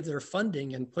take any of their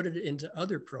funding and put it into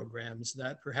other programs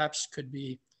that perhaps could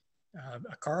be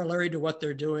a corollary to what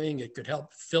they're doing. It could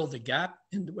help fill the gap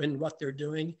in what they're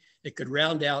doing. It could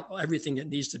round out everything that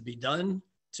needs to be done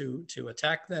to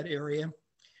attack that area.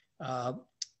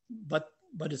 But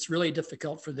it's really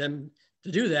difficult for them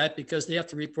to do that because they have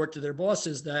to report to their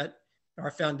bosses that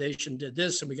our foundation did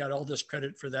this and we got all this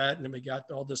credit for that, and then we got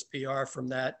all this PR from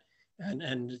that.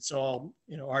 And it's all,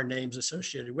 our names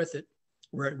associated with it,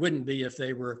 where it wouldn't be if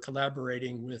they were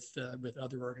collaborating with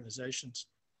other organizations.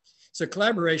 So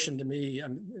collaboration to me,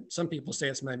 some people say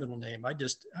it's my middle name. I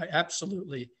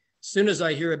absolutely, as soon as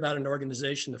I hear about an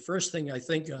organization, the first thing I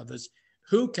think of is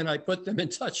who can I put them in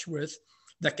touch with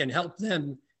that can help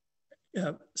them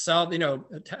solve,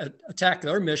 attack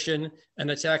their mission and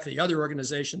attack the other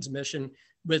organization's mission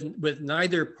with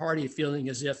neither party feeling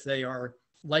as if they are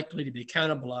likely to be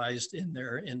cannibalized in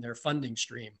their funding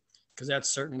stream, because that's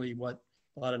certainly what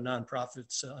a lot of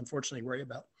nonprofits unfortunately worry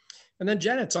about. And then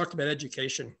Janet talked about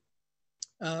education.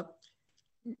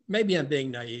 Maybe I'm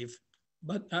being naive,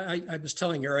 but I was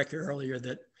telling Erika earlier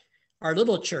that our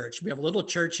little church, we have a little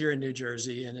church here in New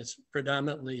Jersey, and it's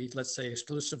predominantly, let's say,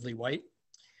 exclusively white.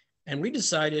 And we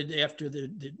decided after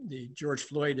the George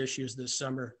Floyd issues this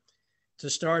summer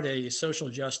to start a social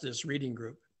justice reading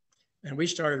group. And we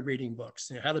started reading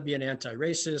books, How to Be an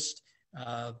Anti-Racist,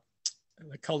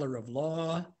 The Color of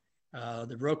Law,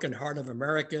 The Broken Heart of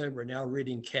America. We're now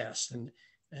reading Caste.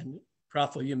 And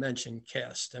Praful, you mentioned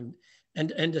caste. And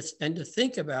to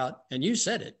think about, and you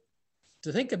said it,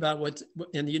 to think about what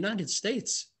in the United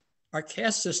States, our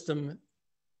caste system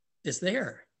is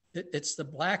there. It's the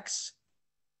Blacks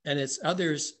and it's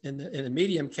others in the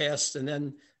medium caste, and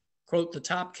then, quote, the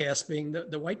top caste being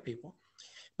the white people.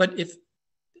 But if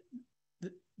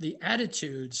the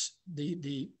attitudes,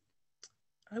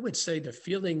 I would say the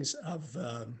feelings of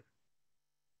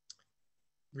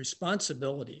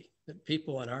responsibility that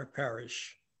people in our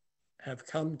parish have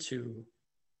come to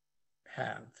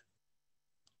have,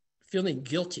 feeling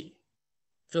guilty,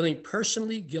 feeling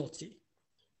personally guilty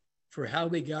for how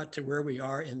we got to where we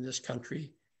are in this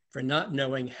country, for not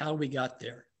knowing how we got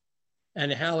there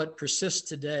and how it persists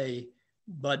today,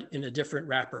 but in a different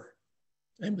wrapper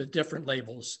and with different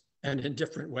labels and in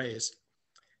different ways.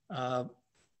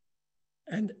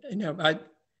 And you know,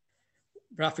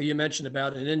 Praful, you mentioned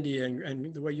about in India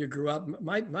and the way you grew up.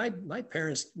 My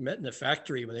parents met in a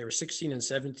factory when they were 16 and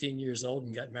 17 years old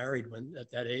and got married when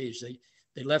at that age.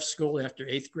 They left school after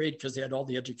 8th grade because they had all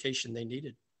the education they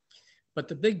needed. But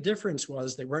the big difference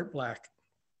was they weren't Black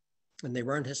and they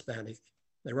weren't Hispanic.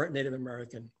 They weren't Native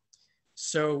American.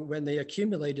 So when they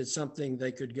accumulated something,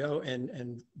 they could go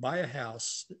and buy a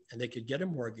house and they could get a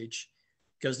mortgage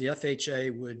because the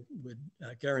FHA would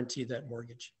guarantee that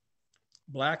mortgage.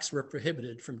 Blacks were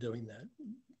prohibited from doing that.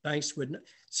 Banks wouldn't.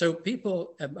 So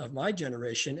people of my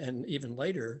generation and even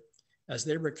later, as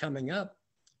they were coming up,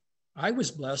 I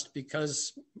was blessed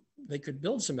because they could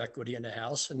build some equity in a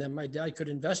house, and then my dad could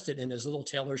invest it in his little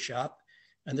tailor shop,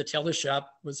 and the tailor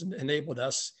shop enabled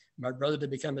us, my brother to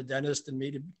become a dentist and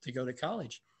me to go to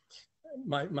college.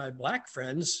 My Black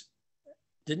friends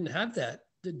didn't have that,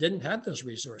 didn't have those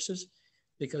resources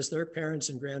because their parents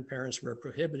and grandparents were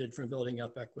prohibited from building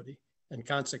up equity and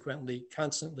consequently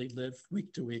constantly live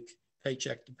week to week,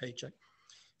 paycheck to paycheck.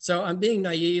 So I'm being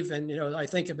naive, and you know, I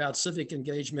think about civic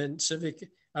engagement,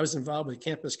 I was involved with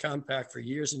Campus Compact for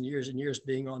years and years and years,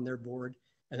 being on their board,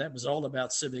 and that was all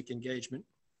about civic engagement.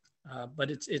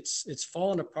 But it's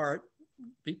fallen apart.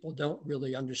 People don't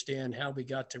really understand how we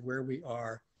got to where we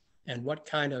are and what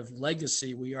kind of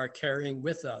legacy we are carrying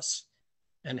with us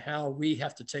and how we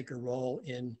have to take a role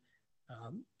in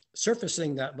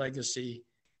surfacing that legacy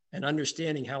and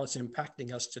understanding how it's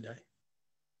impacting us today.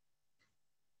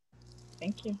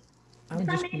 Thank you. If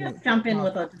I may just jump in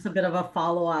with just a bit of a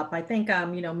follow-up. I think,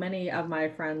 you know, many of my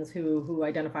friends who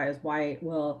identify as white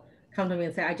will come to me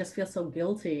and say, I just feel so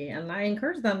guilty. And I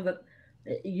encourage them that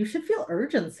you should feel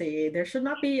urgency. There should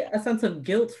not be a sense of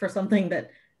guilt for something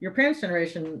that your parents'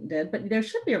 generation did, but there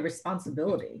should be a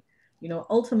responsibility. You know,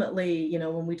 ultimately, you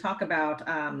know, when we talk about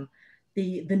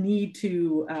the need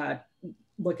to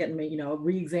look at, you know,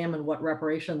 re-examine what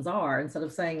reparations are, instead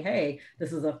of saying, hey,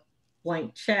 this is a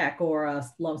blank check or a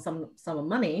lump sum of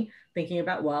money, thinking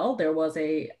about, well, there was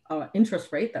a interest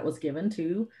rate that was given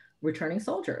to returning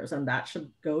soldiers, and that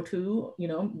should go to, you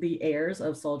know, the heirs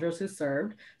of soldiers who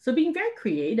served. So being very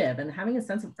creative and having a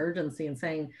sense of urgency and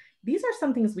saying, these are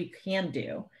some things we can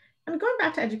do. And going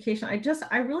back to education,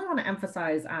 I really want to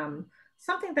emphasize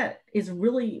something that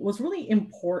was really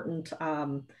important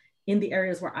in the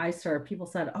areas where I serve. People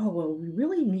said, oh, well, we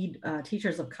really need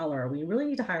teachers of color. We really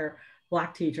need to hire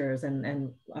Black teachers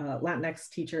and Latinx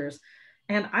teachers.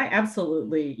 And I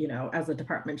absolutely, you know, as a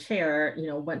department chair, you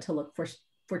know, went to look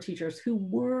for teachers who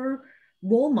were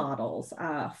role models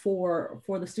for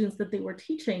the students that they were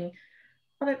teaching.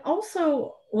 But I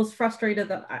also was frustrated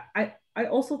that I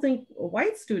also think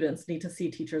white students need to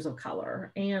see teachers of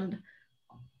color. And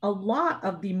a lot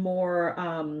of the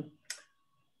more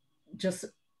just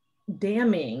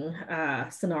damning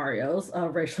scenarios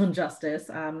of racial injustice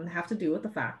have to do with the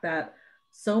fact that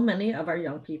so many of our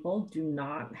young people do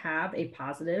not have a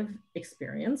positive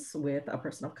experience with a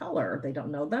person of color. They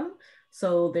don't know them.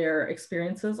 So their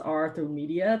experiences are through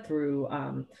media, through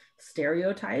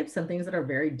stereotypes and things that are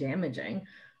very damaging.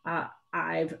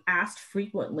 I've asked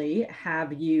frequently,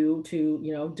 have you to,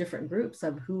 you know, different groups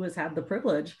of who has had the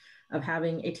privilege of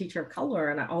having a teacher of color.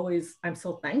 And I'm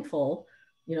so thankful,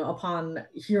 you know, upon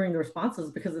hearing the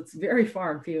responses, because it's very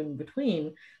far and few in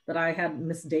between, that I had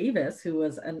Miss Davis, who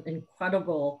was an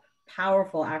incredible,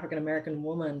 powerful African-American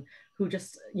woman who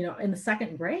just, you know, in the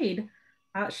 2nd grade,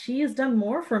 she has done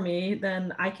more for me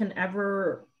than I can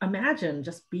ever imagine,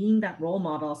 just being that role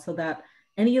model, so that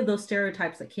any of those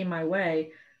stereotypes that came my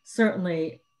way,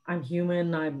 certainly I'm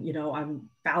human, I'm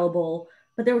fallible,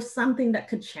 but there was something that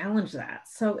could challenge that.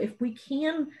 So if we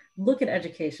can look at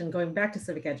education, going back to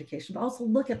civic education, but also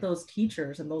look at those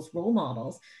teachers and those role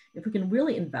models, if we can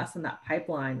really invest in that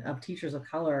pipeline of teachers of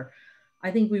color,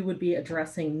 I think we would be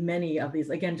addressing many of these,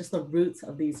 again, just the roots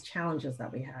of these challenges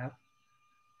that we have.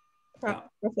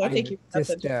 Praful, I think you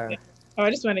just, I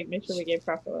just want to make sure we gave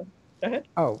Praful. Go ahead.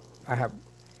 Oh, I have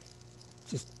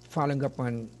just following up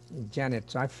on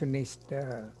Janet. So I finished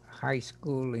high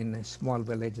school in a small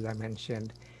village, as I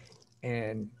mentioned,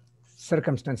 and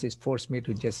circumstances forced me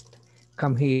to just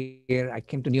come here. I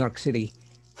came to New York City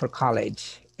for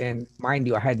college, And mind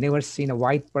you, I had never seen a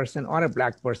white person or a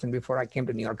black person before I came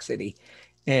to New York City.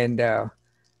 And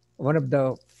one of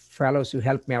the fellows who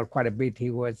helped me out quite a bit,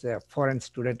 he was a foreign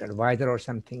student advisor or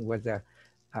something, was a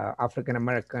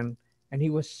African-American, and he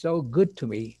was so good to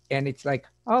me. And it's like,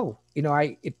 oh,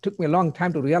 it took me a long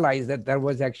time to realize that there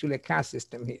was actually a caste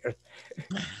system here.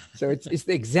 So it's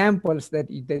the examples that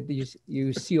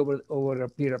you see over a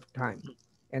period of time.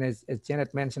 And as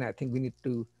Janet mentioned, I think we need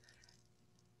to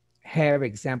have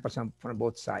examples from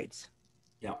both sides.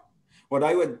 Yeah. What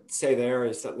I would say there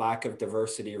is that lack of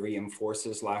diversity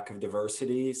reinforces lack of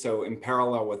diversity. So in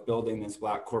parallel with building this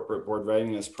Black Corporate Board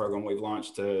Readiness Program, we've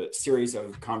launched a series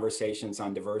of conversations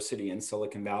on diversity in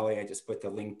Silicon Valley. I just put the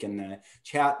link in the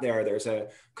chat there. There's a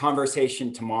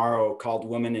conversation tomorrow called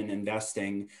Women in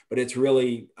Investing, but it's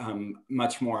really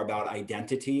much more about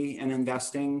identity and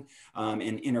investing and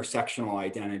intersectional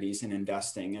identities in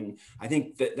investing. And I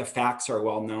think that the facts are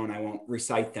well known. I won't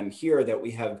recite them here, that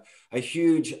we have a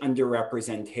huge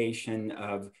underrepresentation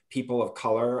of people of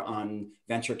color on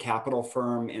venture capital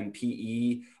firm and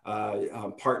PE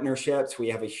partnerships. We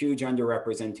have a huge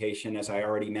underrepresentation, as I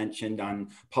already mentioned,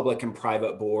 on public and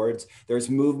private boards. There's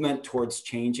movement towards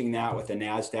changing that with the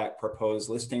NASDAQ proposed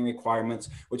listing requirements,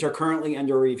 which are currently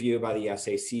under review by the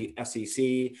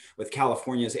SEC, with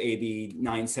California's AB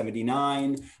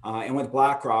 979, and with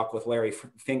BlackRock, with Larry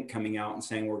Fink coming out and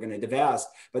saying we're going to divest.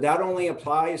 But that only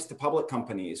applies to public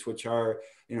companies, which are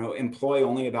employ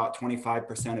only about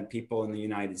 25% of people in the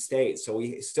United States. So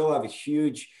we still have a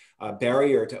huge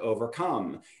barrier to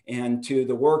overcome. And to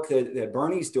the work that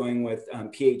Bernie's doing with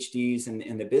PhDs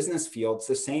in the business fields,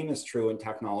 the same is true in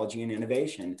technology and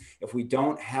innovation. If we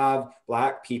don't have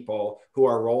Black people who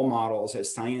are role models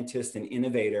as scientists and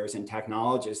innovators and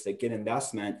technologists that get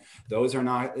investment,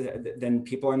 then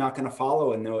people are not going to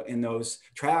follow in those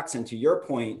tracks. And to your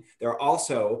point, they're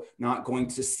also not going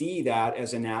to see that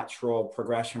as a natural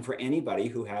progression for anybody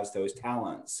who has those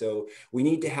talents. So we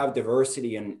need to have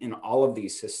diversity in all of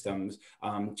these systems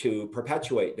to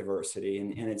perpetuate diversity.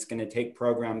 And it's going to take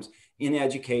programs in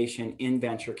education, in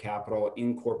venture capital,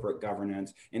 in corporate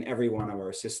governance, in every one of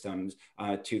our systems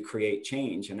to create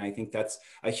change. And I think that's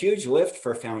a huge lift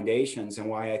for foundations, and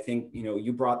why I think,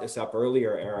 you brought this up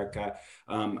earlier, Erika.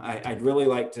 I'd really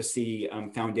like to see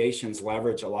foundations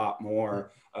leverage a lot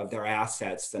more of their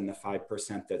assets than the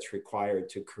 5% that's required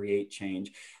to create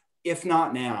change. If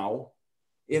not now,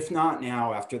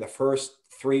 after the first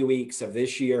 3 weeks of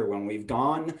this year, when we've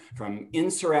gone from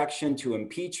insurrection to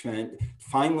impeachment,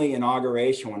 finally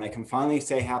inauguration, when I can finally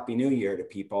say Happy New Year to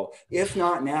people. If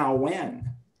not now,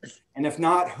 when? And if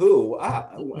not, who?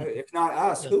 If not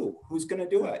us, who? Who's going to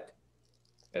do it?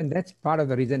 And that's part of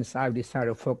the reasons I've decided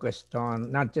to focus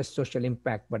on not just social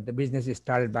impact, but the business is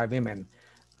started by women.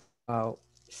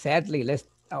 Sadly,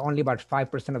 only about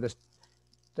 5% of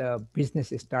the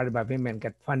business is started by women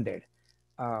get funded.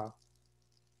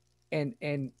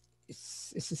 And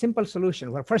it's a simple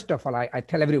solution. Well, first of all, I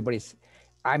tell everybody,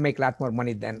 I make a lot more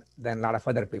money than a lot of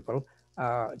other people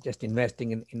just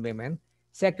investing in women.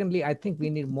 Secondly, I think we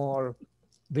need more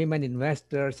women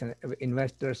investors and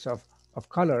investors of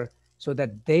color so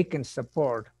that they can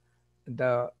support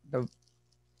the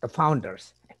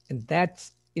founders. And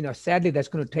that's, sadly, that's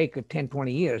going to take 10,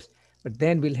 20 years, but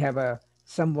then we'll have a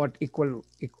somewhat equality.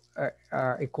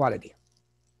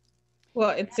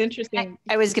 Well, it's interesting.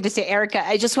 I was going to say, Erika,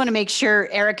 I just want to make sure,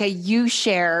 Erika, you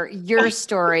share your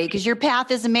story, because your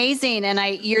path is amazing, and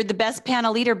you're the best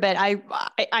panel leader, but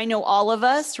I know all of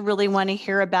us really want to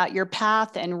hear about your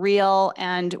path and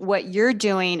what you're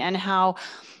doing and how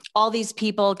all these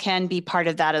people can be part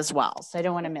of that as well. So I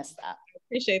don't want to miss that. I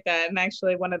appreciate that. And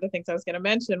actually, one of the things I was going to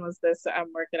mention was this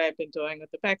work that I've been doing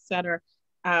with the Peck Center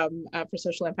for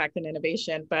Social Impact and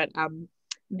Innovation. But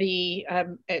in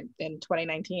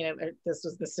 2019, this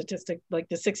was the statistic, like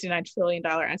the $69 trillion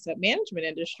asset management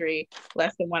industry,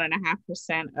 less than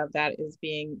 1.5% of that is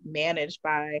being managed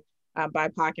by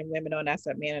BIPOC and women-owned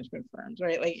asset management firms,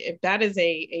 right? Like, if that is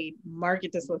a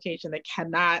market dislocation that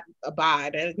cannot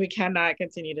abide, and we cannot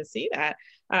continue to see that,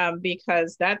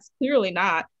 because that's clearly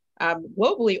not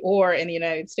globally or in the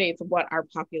United States what our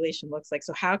population looks like.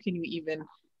 So how can you even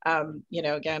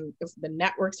again, if the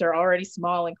networks are already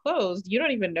small and closed, you don't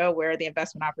even know where the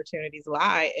investment opportunities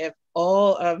lie if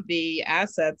all of the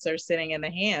assets are sitting in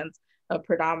the hands of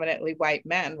predominantly white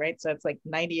men, right? So it's like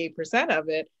 98% of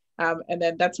it. And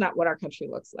then that's not what our country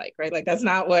looks like, right? Like, that's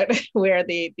not where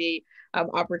the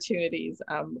opportunities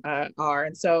are.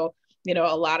 And so you know,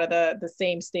 a lot of the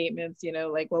same statements, you know,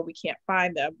 like, well, we can't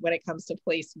find them when it comes to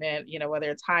placement, you know, whether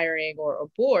it's hiring or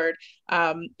board,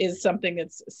 is something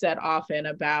that's said often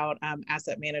about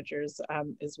asset managers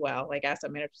as well, like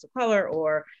asset managers of color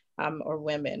or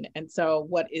women. And so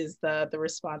what is the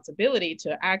responsibility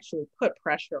to actually put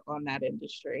pressure on that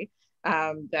industry,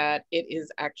 that it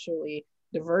is actually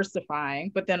diversifying,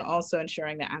 but then also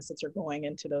ensuring that assets are going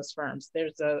into those firms.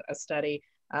 There's a study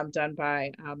done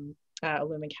by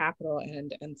Lumen Capital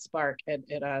and Spark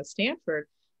at Stanford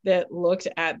that looked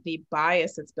at the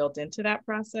bias that's built into that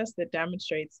process that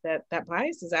demonstrates that that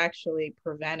bias is actually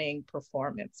preventing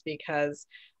performance, because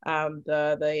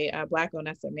the Black-owned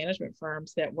asset management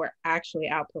firms that were actually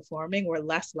outperforming were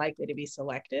less likely to be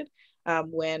selected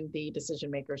when the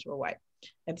decision makers were white.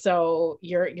 And so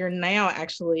you're now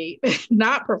actually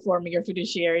not performing your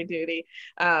fiduciary duty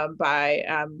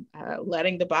by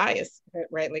letting the bias,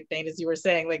 right? Like Thane, as you were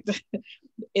saying, like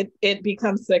it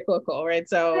becomes cyclical, right?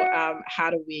 So how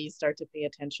do we start to pay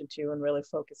attention to and really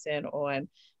focus in on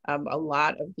a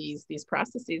lot of these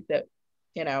processes that,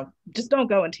 you know, just don't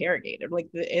go interrogated, like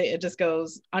it just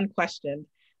goes unquestioned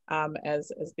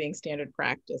as being standard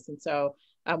practice. And so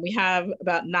we have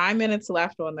about 9 minutes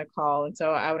left on the call. And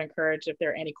so I would encourage, if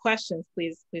there are any questions,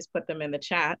 please put them in the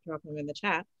chat, drop them in the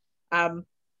chat.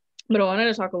 But I wanted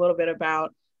to talk a little bit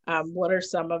about what are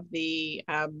some of the,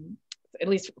 at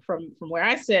least from where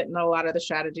I sit, and a lot of the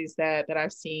strategies that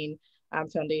I've seen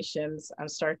foundations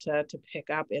start to pick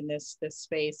up in this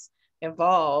space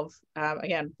involve,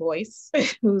 again, voice,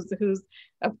 who's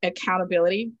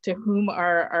accountability, to whom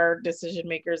are our decision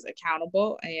makers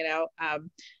accountable, you know,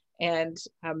 and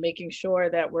making sure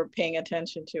that we're paying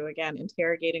attention to, again,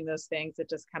 interrogating those things that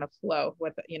just kind of flow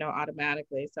with, you know,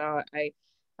 automatically. So a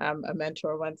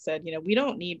mentor once said, you know, we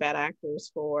don't need bad actors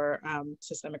for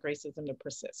systemic racism to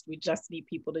persist. We just need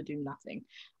people to do nothing.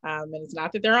 And it's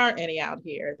not that there aren't any out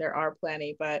here, there are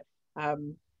plenty, but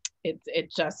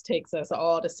it just takes us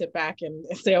all to sit back and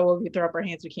say, oh, well, we throw up our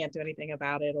hands, we can't do anything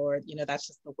about it, or, you know, that's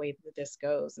just the way that this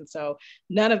goes. And so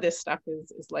none of this stuff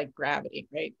is like gravity,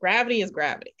 right? Gravity is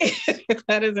gravity.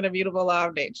 That is an immutable law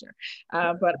of nature.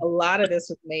 But a lot of this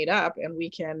is made up, and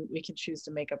we can choose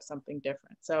to make up something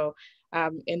different. So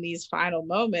in these final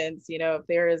moments, you know, if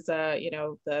there is you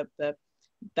know,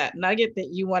 that nugget that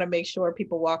you want to make sure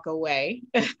people walk away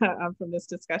from this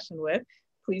discussion with,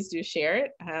 please do share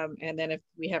it. And then if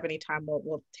we have any time,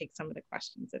 we'll take some of the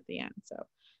questions at the end. So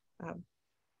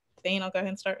Thane, I'll go ahead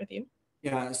and start with you.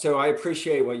 Yeah, so I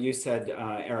appreciate what you said,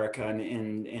 Erika,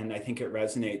 and I think it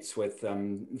resonates with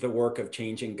the work of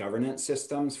changing governance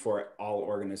systems for all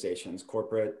organizations,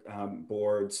 corporate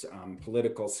boards,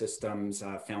 political systems,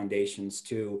 foundations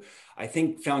too. I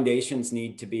think foundations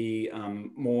need to be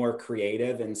more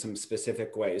creative in some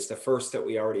specific ways. The first that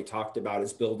we already talked about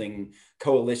is building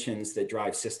coalitions that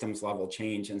drive systems level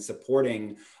change and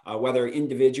supporting, whether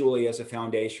individually as a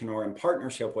foundation or in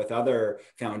partnership with other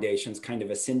foundations, kind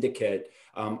of a syndicate,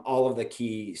 all of the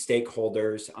key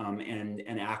stakeholders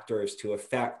and actors to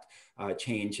affect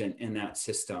change in that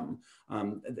system.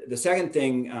 The second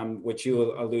thing, which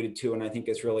you alluded to, and I think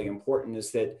is really important, is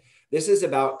that this is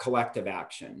about collective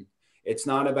action. It's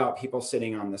not about people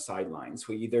sitting on the sidelines.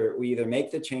 We either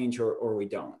make the change or we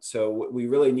don't. So we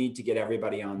really need to get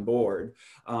everybody on board.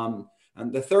 And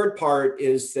the third part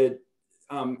is that,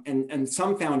 and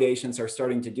some foundations are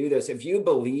starting to do this. If you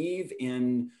believe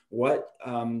in what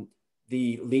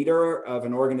the leader of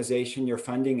an organization you're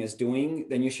funding is doing,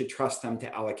 then you should trust them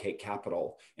to allocate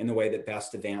capital in the way that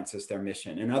best advances their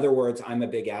mission. In other words, I'm a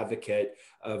big advocate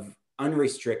of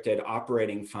unrestricted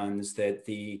operating funds that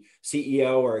the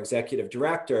CEO or executive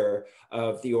director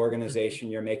of the organization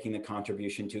you're making the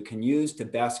contribution to can use to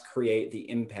best create the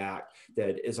impact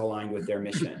that is aligned with their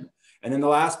mission. And then the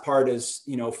last part is,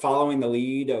 you know, following the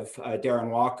lead of Darren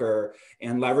Walker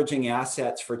and leveraging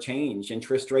assets for change.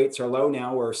 Interest rates are low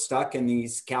now. We're stuck in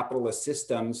these capitalist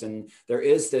systems, and there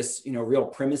is this, you know, real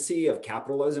primacy of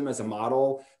capitalism as a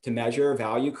model to measure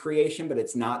value creation, but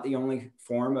it's not the only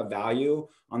form of value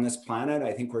on this planet.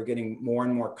 I think we're getting more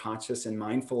and more conscious and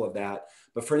mindful of that.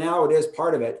 But for now, it is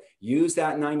part of it. Use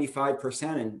that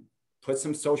 95% and put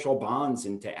some social bonds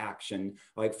into action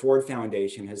like Ford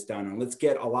Foundation has done. And let's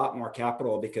get a lot more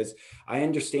capital, because I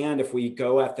understand if we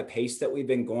go at the pace that we've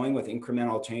been going with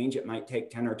incremental change, it might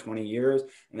take 10 or 20 years.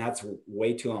 And that's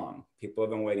way too long. People have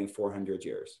been waiting 400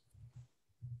 years.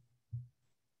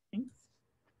 Thanks.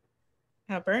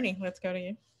 Bernie, let's go to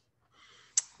you.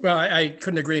 Well, I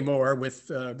couldn't agree more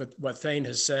with what Thane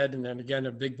has said. And then again,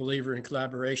 a big believer in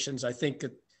collaborations. I think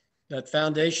that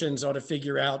foundations ought to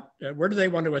figure out where do they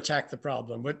want to attack the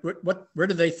problem? Where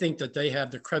do they think that they have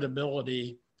the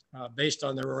credibility based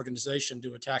on their organization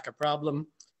to attack a problem,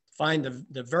 find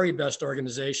the very best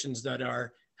organizations that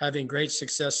are having great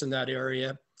success in that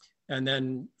area, and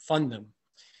then fund them.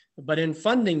 But in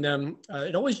funding them,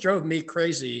 it always drove me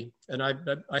crazy, and I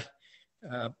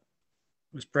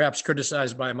was perhaps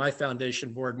criticized by my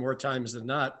foundation board more times than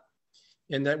not,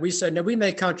 in that we said, no, we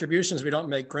make contributions, we don't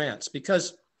make grants.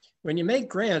 Because when you make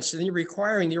grants, then you're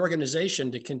requiring the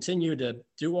organization to continue to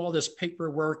do all this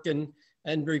paperwork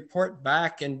and report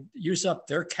back and use up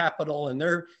their capital and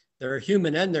their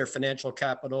human and their financial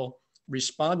capital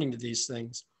responding to these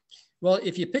things. Well,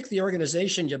 if you pick the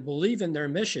organization, you believe in their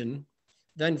mission,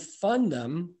 then fund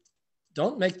them.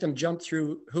 Don't make them jump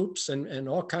through hoops and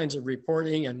all kinds of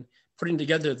reporting and putting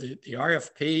together the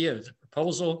RFP or the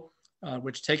proposal,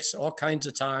 which takes all kinds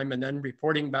of time, and then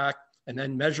reporting back and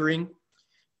then measuring.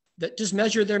 That just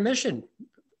measure their mission.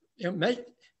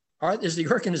 Is the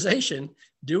organization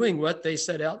doing what they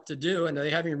set out to do, and are they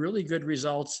having really good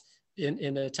results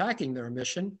in attacking their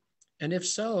mission? And if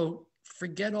so,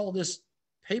 forget all this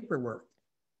paperwork.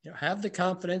 Have the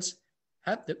confidence.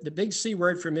 Have the big C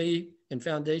word for me in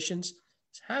foundations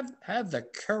is have the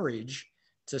courage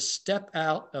to step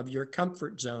out of your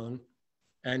comfort zone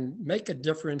and make a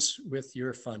difference with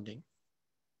your funding.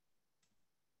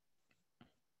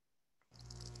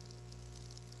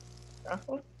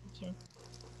 Praful?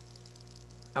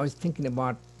 I was thinking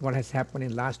about what has happened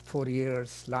in last 4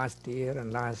 years, last year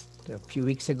and last few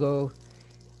weeks ago.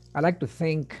 I like to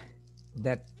think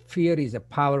that fear is a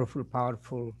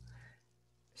powerful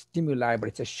stimuli, but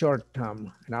it's a short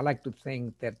term. And I like to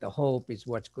think that the hope is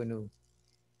what's going to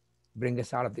bring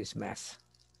us out of this mess.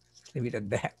 Leave it at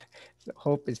that. The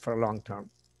hope is for a long term.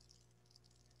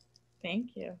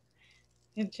 Thank you.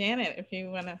 And Janet, if you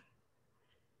want to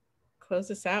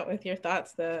close us out with your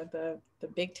thoughts, the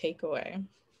big takeaway.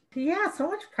 Yeah, so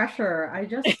much pressure. I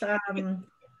just,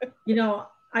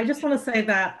 I just want to say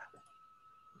that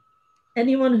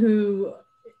anyone who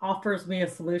offers me a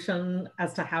solution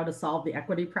as to how to solve the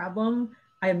equity problem,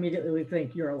 I immediately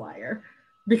think you're a liar,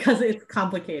 because it's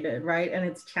complicated, right? And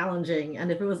it's challenging.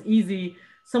 And if it was easy,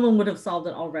 someone would have solved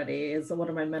it already, is one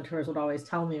of my mentors would always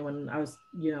tell me when I was,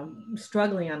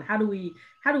 struggling on how do we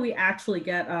actually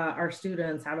get our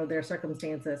students out of their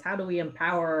circumstances? How do we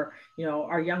empower,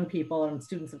 our young people and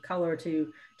students of color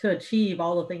to achieve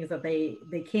all the things that they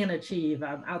can achieve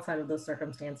outside of those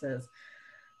circumstances?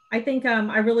 I think it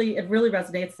really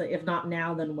resonates, if not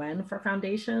now, then when, for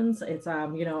foundations. It's,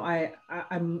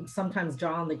 I'm sometimes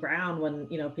jaw on the ground when,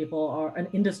 people are an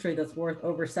industry that's worth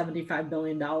over $75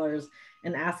 billion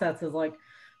in assets is like,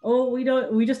 oh,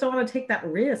 we just don't want to take that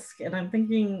risk. And I'm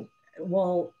thinking,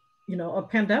 well, a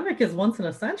pandemic is once in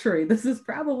a century. This is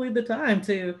probably the time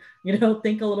to,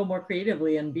 think a little more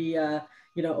creatively and be,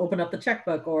 open up the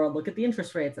checkbook or look at the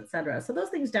interest rates, et cetera. So those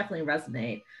things definitely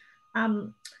resonate.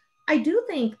 I do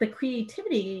think the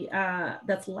creativity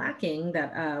that's lacking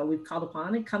that we've called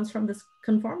upon, it comes from this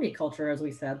conformity culture, as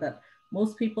we said, that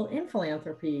most people in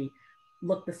philanthropy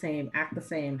look the same, act the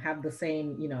same, have the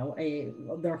same,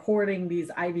 they're hoarding these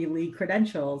Ivy League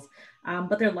credentials,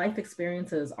 but their life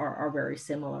experiences are very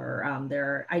similar.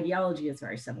 Their ideology is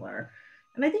very similar.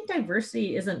 And I think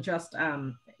diversity isn't just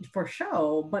for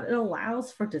show, but it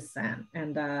allows for dissent.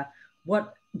 And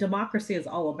what democracy is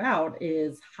all about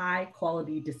is high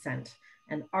quality dissent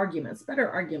and arguments, better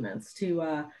arguments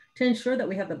to ensure that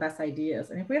we have the best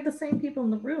ideas. And if we have the same people in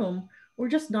the room, we're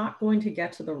just not going to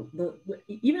get to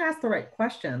even ask the right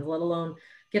questions, let alone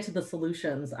get to the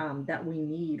solutions that we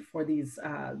need for these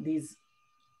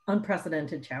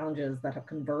unprecedented challenges that have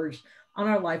converged on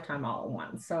our lifetime all at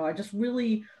once. So I just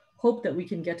really hope that we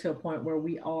can get to a point where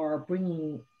we are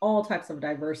bringing all types of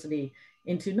diversity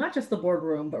into not just the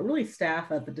boardroom, but really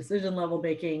staff at the decision level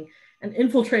making and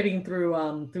infiltrating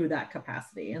through that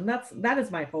capacity. And that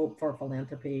is my hope for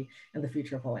philanthropy and the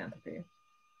future of philanthropy.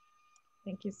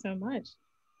 Thank you so much.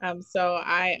 So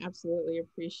I absolutely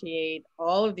appreciate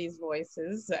all of these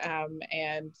voices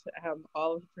and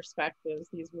all of the perspectives,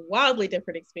 these wildly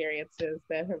different experiences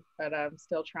that I'm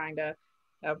still trying to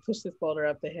push this boulder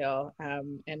up the hill.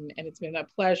 And it's been a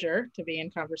pleasure to be in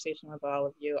conversation with all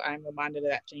of you. I'm reminded of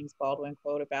that James Baldwin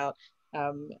quote about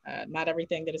not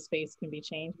everything that is faced can be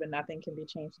changed, but nothing can be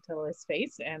changed until it's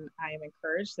faced. And I am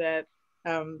encouraged that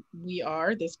we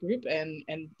are, this group and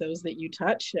those that you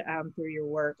touch through your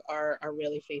work are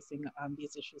really facing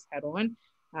these issues head on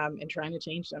and trying to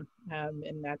change them.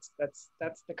 And that's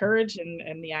the courage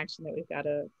and the action that we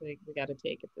got to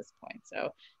take at this point.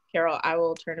 So Carol, I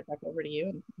will turn it back over to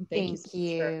you. And thank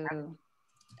you.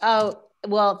 Oh,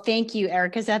 well, thank you,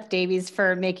 Erika Davies,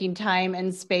 for making time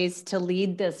and space to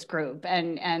lead this group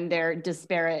and their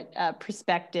disparate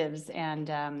perspectives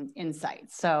and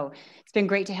insights. So it's been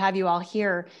great to have you all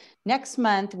here. Next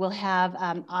month, we'll have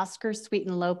Oscar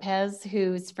Sweeten-Lopez,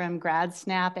 who's from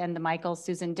GradSnap and the Michael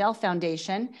Susan Dell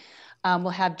Foundation. We'll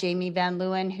have Jamie Van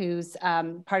Leeuwen, who's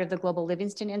part of the Global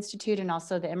Livingston Institute and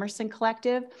also the Emerson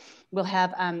Collective. We'll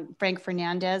have Frank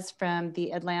Fernandez from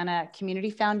the Atlanta Community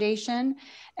Foundation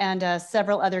and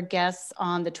several other guests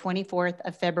on the 24th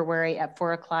of February at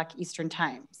 4 o'clock Eastern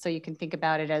Time. So you can think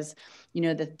about it as, you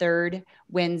know, the third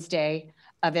Wednesday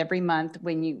of every month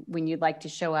when you'd like to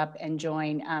show up and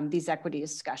join these equity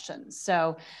discussions.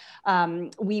 So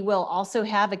we will also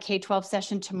have a K-12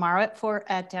 session tomorrow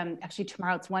actually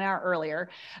tomorrow it's 1 hour earlier.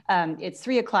 It's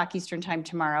 3 o'clock Eastern Time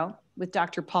tomorrow with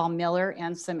Dr. Paul Miller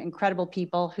and some incredible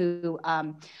people who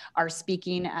are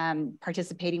speaking,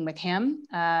 participating with him.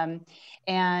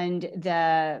 And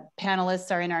the panelists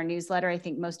are in our newsletter. I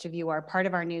think most of you are part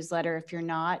of our newsletter. If you're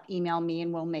not, email me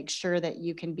and we'll make sure that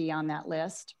you can be on that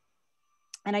list.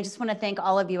 And I just want to thank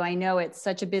all of you. I know it's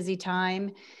such a busy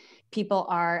time. People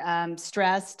are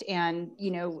stressed and,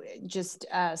 you know, just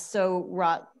so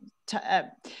wrought.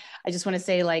 I just want to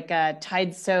say like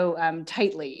tied so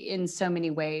tightly in so many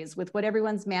ways with what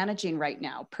everyone's managing right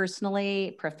now,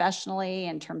 personally, professionally,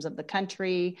 in terms of the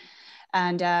country.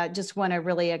 And just want to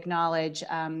really acknowledge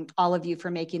all of you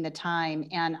for making the time.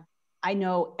 And I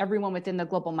know everyone within the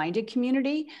GlobalMindED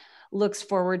community looks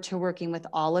forward to working with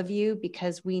all of you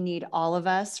because we need all of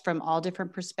us from all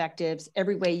different perspectives,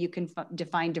 every way you can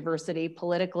define diversity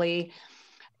politically,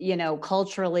 you know,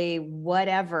 culturally,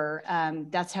 whatever,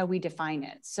 that's how we define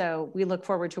it. So we look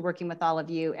forward to working with all of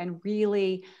you and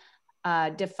really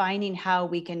defining how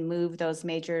we can move those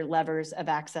major levers of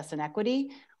access and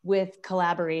equity with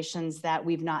collaborations that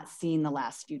we've not seen the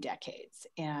last few decades.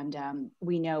 And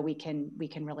we know we can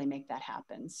really make that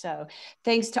happen. So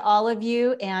thanks to all of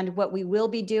you. And what we will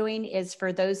be doing is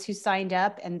for those who signed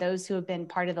up and those who have been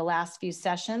part of the last few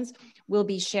sessions, we'll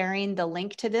be sharing the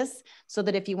link to this so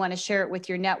that if you want to share it with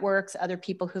your networks, other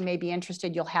people who may be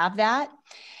interested, you'll have that.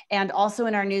 And also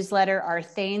in our newsletter are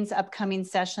Thane's upcoming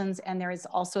sessions. And there is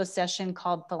also a session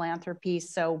called Philanthropy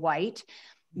So White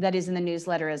that is in the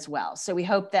newsletter as well. So we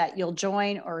hope that you'll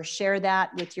join or share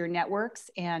that with your networks,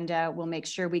 and we'll make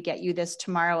sure we get you this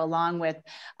tomorrow along with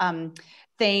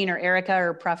Thane or Erika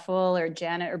or Praful or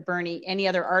Janet or Bernie, any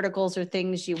other articles or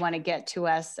things you want to get to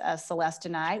us, Celeste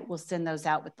and I will send those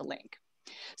out with the link.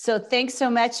 So thanks so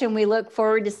much, and we look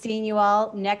forward to seeing you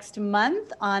all next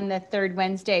month on the third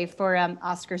Wednesday for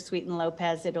Oscar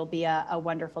Sweeten-Lopez. It'll be a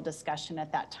wonderful discussion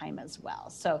at that time as well.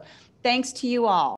 So thanks to you all.